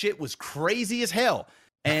 that shit was crazy as hell.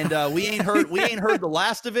 And we ain't heard the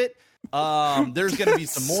last of it. There's gonna be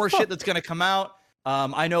some more shit that's gonna come out.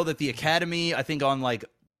 I know that the Academy, I think on like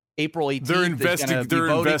April 18th, they're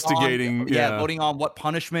investigating. Voting on what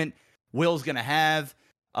punishment Will's going to have.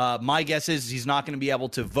 My guess is he's not going to be able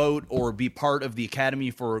to vote or be part of the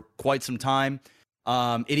Academy for quite some time.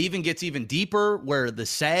 It even gets even deeper where the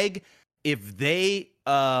SAG, if they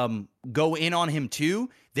go in on him too,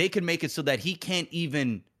 they could make it so that he can't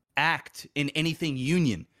even act in anything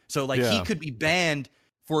union. So he could be banned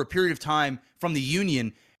for a period of time from the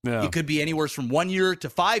union. Yeah. It could be anywhere from 1 year to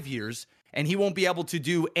 5 years, and he won't be able to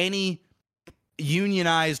do any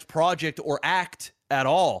unionized project or act at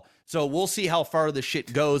all. So we'll see how far this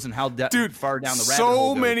shit goes and how far down the rabbit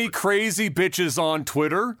hole goes. So many crazy bitches on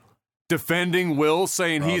Twitter defending Will,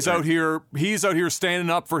 saying he's out here standing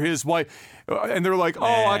up for his wife, and they're like,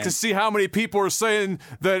 I can see how many people are saying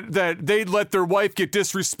that they'd let their wife get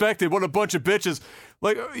disrespected. What a bunch of bitches!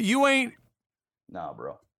 Like you ain't. Nah,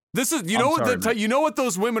 bro. This is, you know what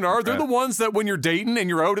those women are? They're the ones that when you're dating and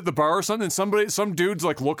you're out at the bar or something, and some dude's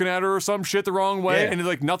like looking at her or some shit the wrong way, and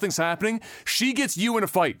like nothing's happening. She gets you in a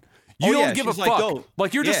fight. You don't give a fuck.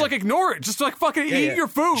 Like you're just like ignore it. Just like fucking eat your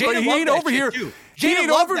food. Jada like he ain't over here. He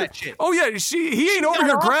ain't over. That shit. Oh yeah, he ain't over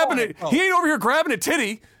here grabbing it. He ain't over here grabbing a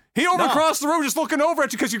titty. He over across the room just looking over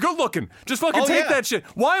at you because you're good looking. Just fucking take that shit.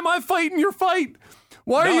 Why am I fighting your fight?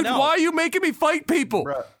 Why are you making me fight people?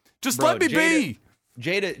 Just let me be.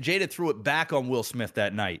 Jada threw it back on Will Smith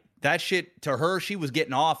that night. That shit, to her, she was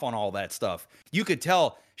getting off on all that stuff. You could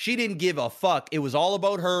tell she didn't give a fuck. It was all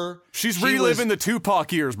about her. She's reliving the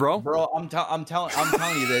Tupac years, bro. Bro, I'm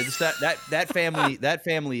telling you this, that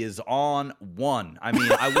family is on one. I mean,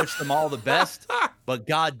 I wish them all the best, but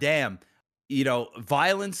goddamn,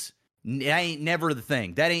 violence ain't never the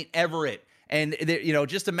thing. That ain't ever it. And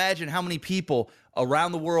just imagine how many people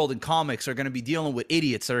around the world in comics are going to be dealing with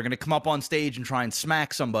idiots that are going to come up on stage and try and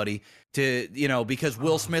smack somebody because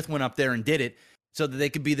Will Smith went up there and did it, so that they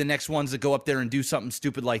could be the next ones that go up there and do something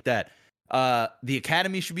stupid like that. The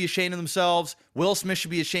Academy should be ashamed of themselves. Will Smith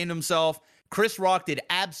should be ashamed of himself. Chris Rock did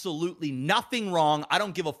absolutely nothing wrong. I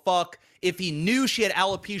don't give a fuck if he knew she had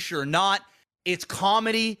alopecia or not. It's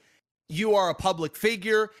comedy. You are a public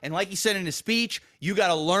figure, and like he said in his speech, you got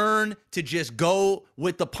to learn to just go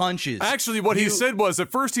with the punches. Actually, what he said was,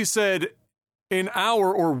 at first he said, an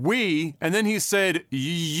hour or we, and then he said,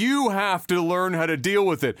 you have to learn how to deal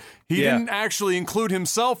with it. He didn't actually include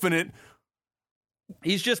himself in it.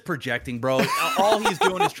 He's just projecting, bro. All he's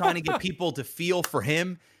doing is trying to get people to feel for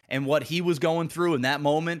him and what he was going through in that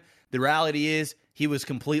moment. The reality is, he was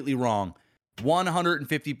completely wrong.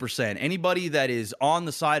 150%. Anybody that is on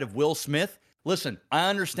the side of Will Smith, listen, I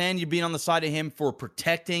understand you being on the side of him for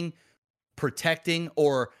protecting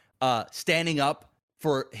or standing up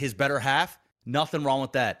for his better half. Nothing wrong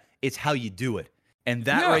with that. It's how you do it. And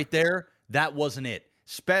that right there, that wasn't it.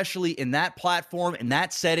 Especially in that platform, in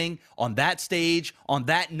that setting, on that stage, on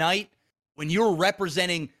that night, when you're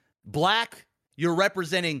representing black, you're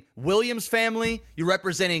representing Williams' family, you're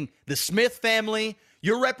representing the Smith family,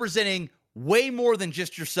 you're representing way more than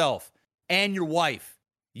just yourself. and your wife.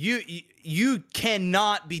 You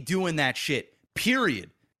cannot be doing that shit, period.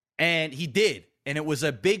 And he did. And it was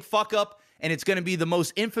a big fuck up, and it's going to be the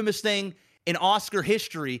most infamous thing in Oscar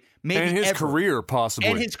history, maybe and his ever. career, possibly.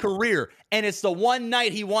 And his career. And it's the one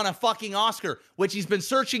night he won a fucking Oscar, which he's been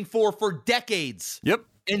searching for decades. Yep.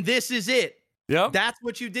 And this is it. Yep. That's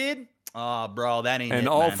what you did? Oh, bro, that ain't and it,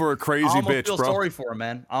 all man. for a crazy I almost bitch, feel bro. sorry for him,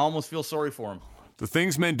 man. I almost feel sorry for him. The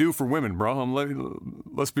things men do for women, bro.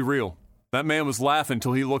 Let's be real. That man was laughing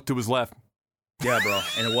until he looked to his left. Yeah, bro.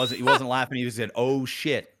 And he wasn't laughing. He said, "Oh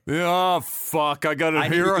shit." Yeah, fuck. I gotta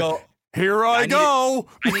go. Here I go.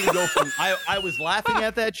 I need to go from I was laughing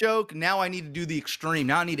at that joke. Now I need to do the extreme.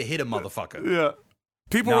 Now I need to hit a motherfucker. Yeah.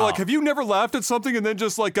 People were like, have you never laughed at something and then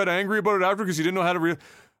just like got angry about it after because you didn't know how to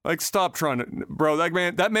like, stop trying to, bro.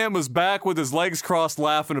 That man was back with his legs crossed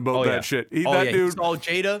laughing about that shit. That dude. He saw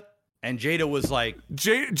Jada, and Jada was like,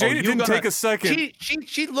 Jada didn't take a second.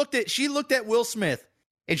 She looked at Will Smith.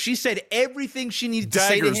 And she said everything she needed to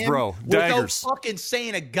say to him bro. without fucking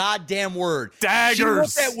saying a goddamn word. Daggers. She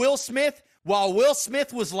looked at Will Smith while Will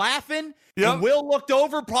Smith was laughing. Yep. And Will looked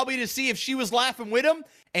over probably to see if she was laughing with him.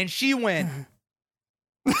 And she went,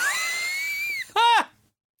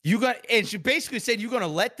 and she basically said, "You gonna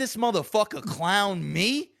let this motherfucker clown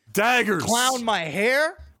me? Daggers. Clown my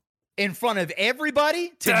hair in front of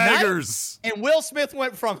everybody tonight?" Daggers. And Will Smith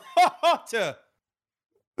went from to...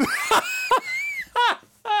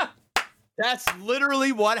 That's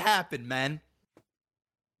literally what happened, man.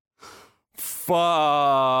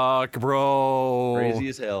 Fuck, bro. Crazy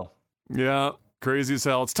as hell. Yeah, crazy as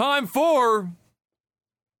hell. It's time for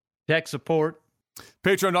tech support.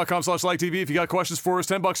 Patreon.com/LikeTV. If you got questions for us,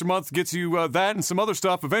 $10 a month gets you that and some other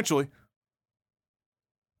stuff eventually.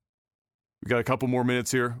 We got a couple more minutes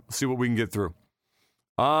here. Let's see what we can get through.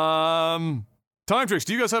 Time Tricks,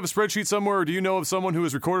 do you guys have a spreadsheet somewhere, or do you know of someone who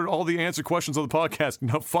has recorded all the answer questions on the podcast?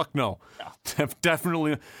 No, fuck no.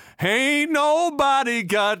 Definitely. Ain't nobody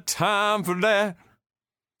got time for that.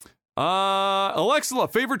 Alexa,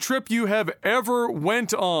 favorite trip you have ever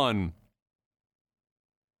went on?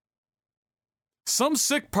 Some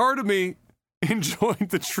sick part of me enjoyed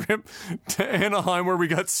the trip to Anaheim where we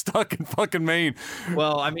got stuck in fucking Maine.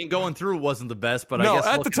 Well, I mean, going through wasn't the best, but no, I guess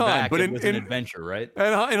at the time, back, but it was an adventure, right?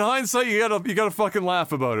 And in hindsight, you gotta fucking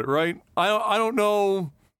laugh about it, right? I don't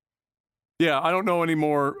know. Yeah, I don't know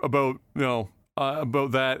anymore about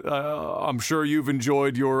about that. I'm sure you've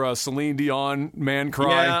enjoyed your Celine Dion man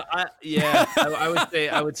cry. Yeah,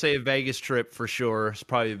 I would say a Vegas trip for sure. It's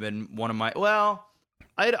probably been one of my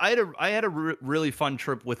I had a really fun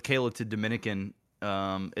trip with Kayla to Dominican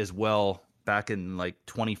as well back in like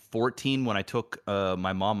 2014 when I took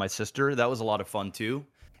my mom, my sister. That was a lot of fun too.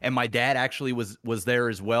 And my dad actually was there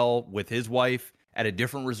as well with his wife at a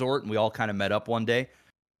different resort, and we all kind of met up one day.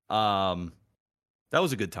 That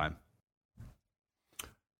was a good time.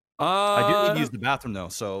 I do need to use the bathroom though,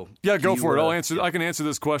 so yeah, go for it. I can answer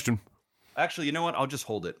this question. Actually, you know what? I'll just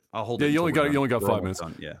hold it. I'll hold it. Yeah, you only got 5 minutes.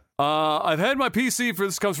 Done. Yeah. I've had my PC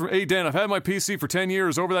this comes from Dan. I've had my PC for 10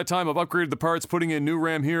 years. Over that time, I've upgraded the parts, putting in new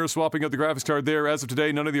RAM here, swapping out the graphics card there. As of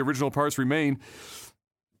today, none of the original parts remain.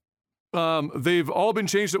 They've all been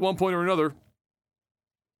changed at one point or another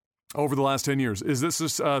over the last 10 years. Is this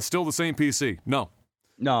still the same PC? No.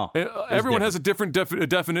 Everyone has a different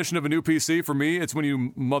definition of a new PC. For me, it's when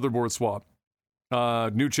you motherboard swap.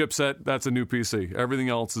 New chipset, that's a new PC. Everything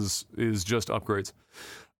else is just upgrades.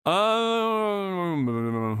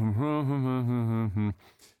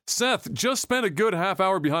 Seth, just spent a good half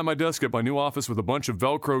hour behind my desk at my new office with a bunch of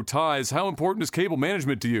Velcro ties. How important is cable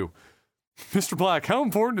management to you? Mr. Black, how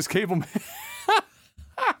important is cable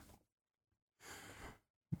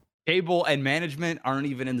Cable and management aren't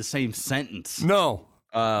even in the same sentence. No.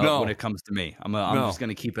 When it comes to me. I'm just going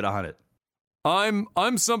to keep it on it.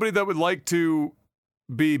 I'm somebody that would like to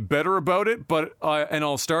be better about it, but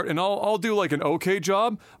I'll do like an okay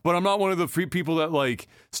job, but I'm not one of the people that like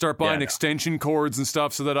start buying extension cords and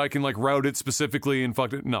stuff so that I can like route it specifically and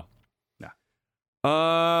fuck it. No.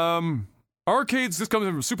 Arcades, this comes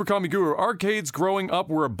from Super Kami Guru. Arcades growing up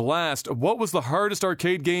were a blast. What was the hardest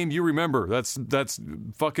arcade game you remember? That's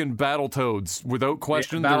fucking Battletoads, without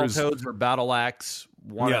question. Yeah, Battletoads or Battle Axe,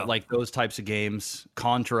 like those types of games.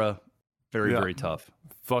 Contra, very tough.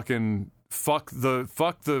 Fucking fuck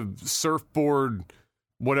the surfboard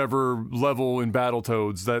whatever level in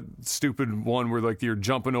Battletoads, that stupid one where like you're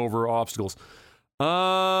jumping over obstacles.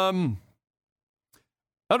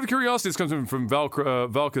 Out of curiosity, this comes from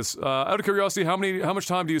Valkus. Out of curiosity, how much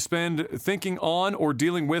time do you spend thinking on or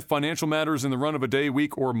dealing with financial matters in the run of a day,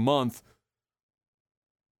 week, or month?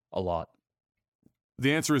 A lot.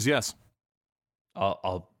 The answer is yes.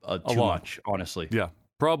 Too much, honestly. Yeah,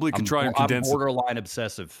 probably could try and condense. I'm borderline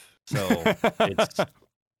obsessive, so it's.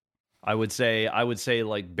 I would say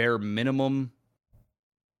like bare minimum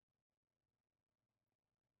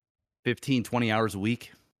 15, 20 hours a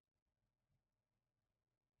week.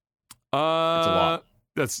 It's a lot.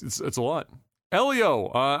 It's a lot. Elio,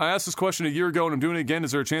 I asked this question a year ago, and I'm doing it again.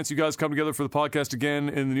 Is there a chance you guys come together for the podcast again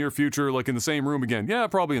in the near future, like in the same room again? Yeah,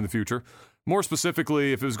 probably in the future. More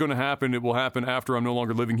specifically, if it was going to happen, it will happen after I'm no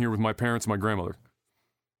longer living here with my parents and my grandmother.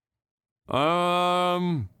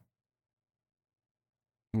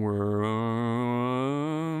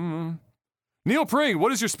 Neil Pring,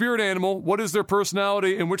 what is your spirit animal? What is their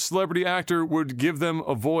personality, and which celebrity actor would give them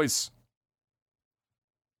a voice?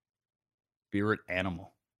 Spirit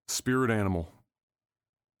animal. Spirit animal.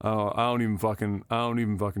 Oh, I don't even fucking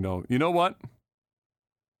know. You know what?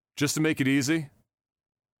 Just to make it easy,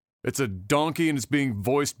 it's a donkey and it's being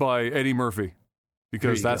voiced by Eddie Murphy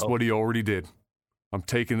because that's what he already did. I'm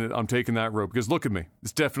taking that rope because look at me.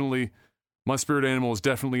 It's definitely my spirit animal is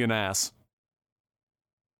definitely an ass.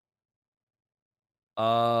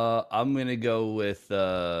 I'm gonna go with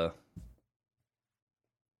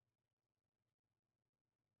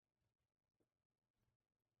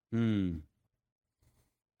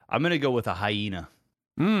I'm going to go with a hyena.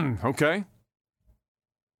 Okay.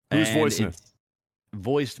 Who's voicing it?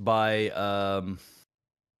 Voiced by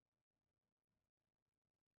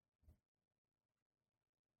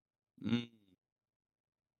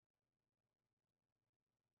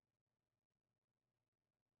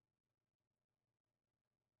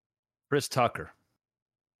Chris Tucker.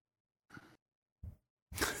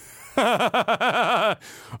 A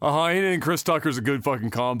hyena and Chris Tucker's a good fucking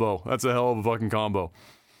combo. That's a hell of a fucking combo.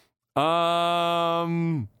 All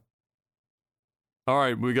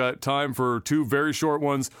right, we got time for two very short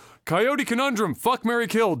ones. Coyote Conundrum, fuck, marry,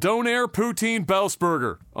 kill, Donair, poutine,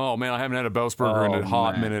 Belsberger. Oh man, I haven't had a Belsberger in a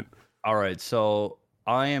hot minute. All right, so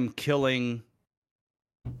I am killing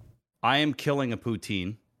a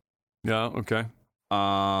poutine. Yeah, okay.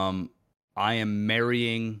 I am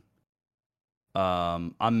marrying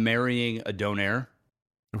I'm marrying a Donair.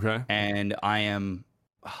 Okay. And I am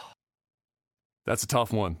That's a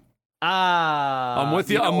tough one. I'm with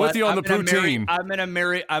you. I'm with you on the poutine. I'm gonna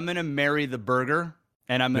marry the burger,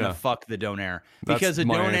 and I'm gonna fuck the Donair because the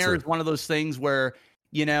Donair is one of those things where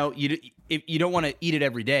you don't want to eat it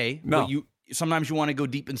every day. No. But sometimes you want to go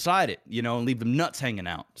deep inside it, and leave the nuts hanging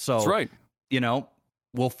out. So that's right.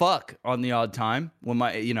 We'll fuck on the odd time when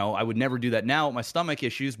I would never do that now with my stomach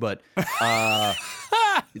issues, but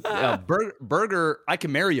burger, I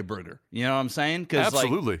can marry a burger. You know what I'm saying?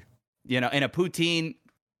 Absolutely. And a poutine.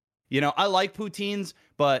 I like poutines,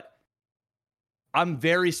 but I'm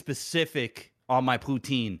very specific on my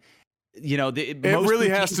poutine. It really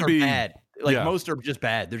has to be bad. Most are just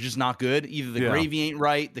bad. They're just not good. Either the gravy ain't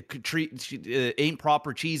right, the ain't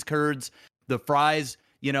proper cheese curds, the fries,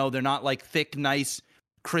 they're not like thick, nice,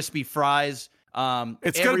 crispy fries.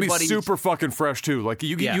 It's got to be super fucking fresh too. Like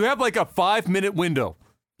you have like a 5-minute window.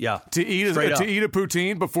 Yeah. To eat a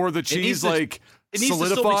poutine before the cheese it needs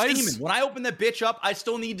solidifies. To still be steaming. When I open that bitch up, I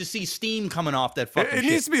still need to see steam coming off that fucking shit. It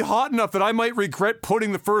needs to be hot enough that I might regret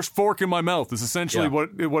putting the first fork in my mouth. Is essentially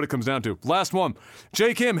what it comes down to. Last one.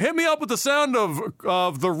 J. Kim, hit me up with the sound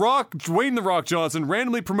of The Rock, Dwayne The Rock Johnson,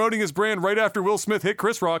 randomly promoting his brand right after Will Smith hit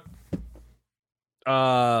Chris Rock.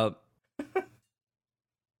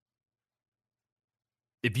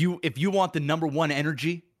 If you want the number one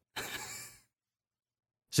energy,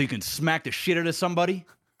 so you can smack the shit out of somebody,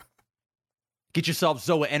 get yourself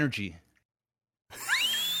Zoa Energy.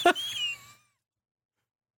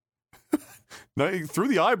 No, he threw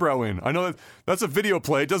the eyebrow in. I know that's a video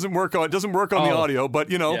play. It doesn't work on the audio, but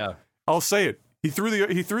I'll say it. He threw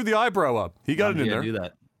the eyebrow up. He got it in there. Do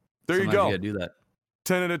that. There you go. You gotta do that.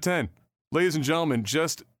 10 out of 10. Ladies and gentlemen,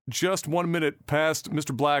 just 1 minute past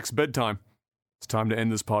Mr. Black's bedtime. It's time to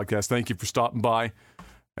end this podcast. Thank you for stopping by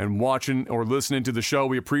and watching or listening to the show.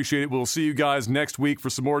 We appreciate it. We'll see you guys next week for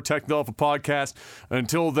some more Tech Alpha podcast.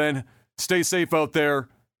 Until then, stay safe out there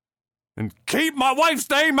and keep my wife's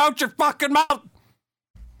name out your fucking mouth.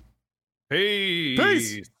 Peace.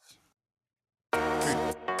 Peace.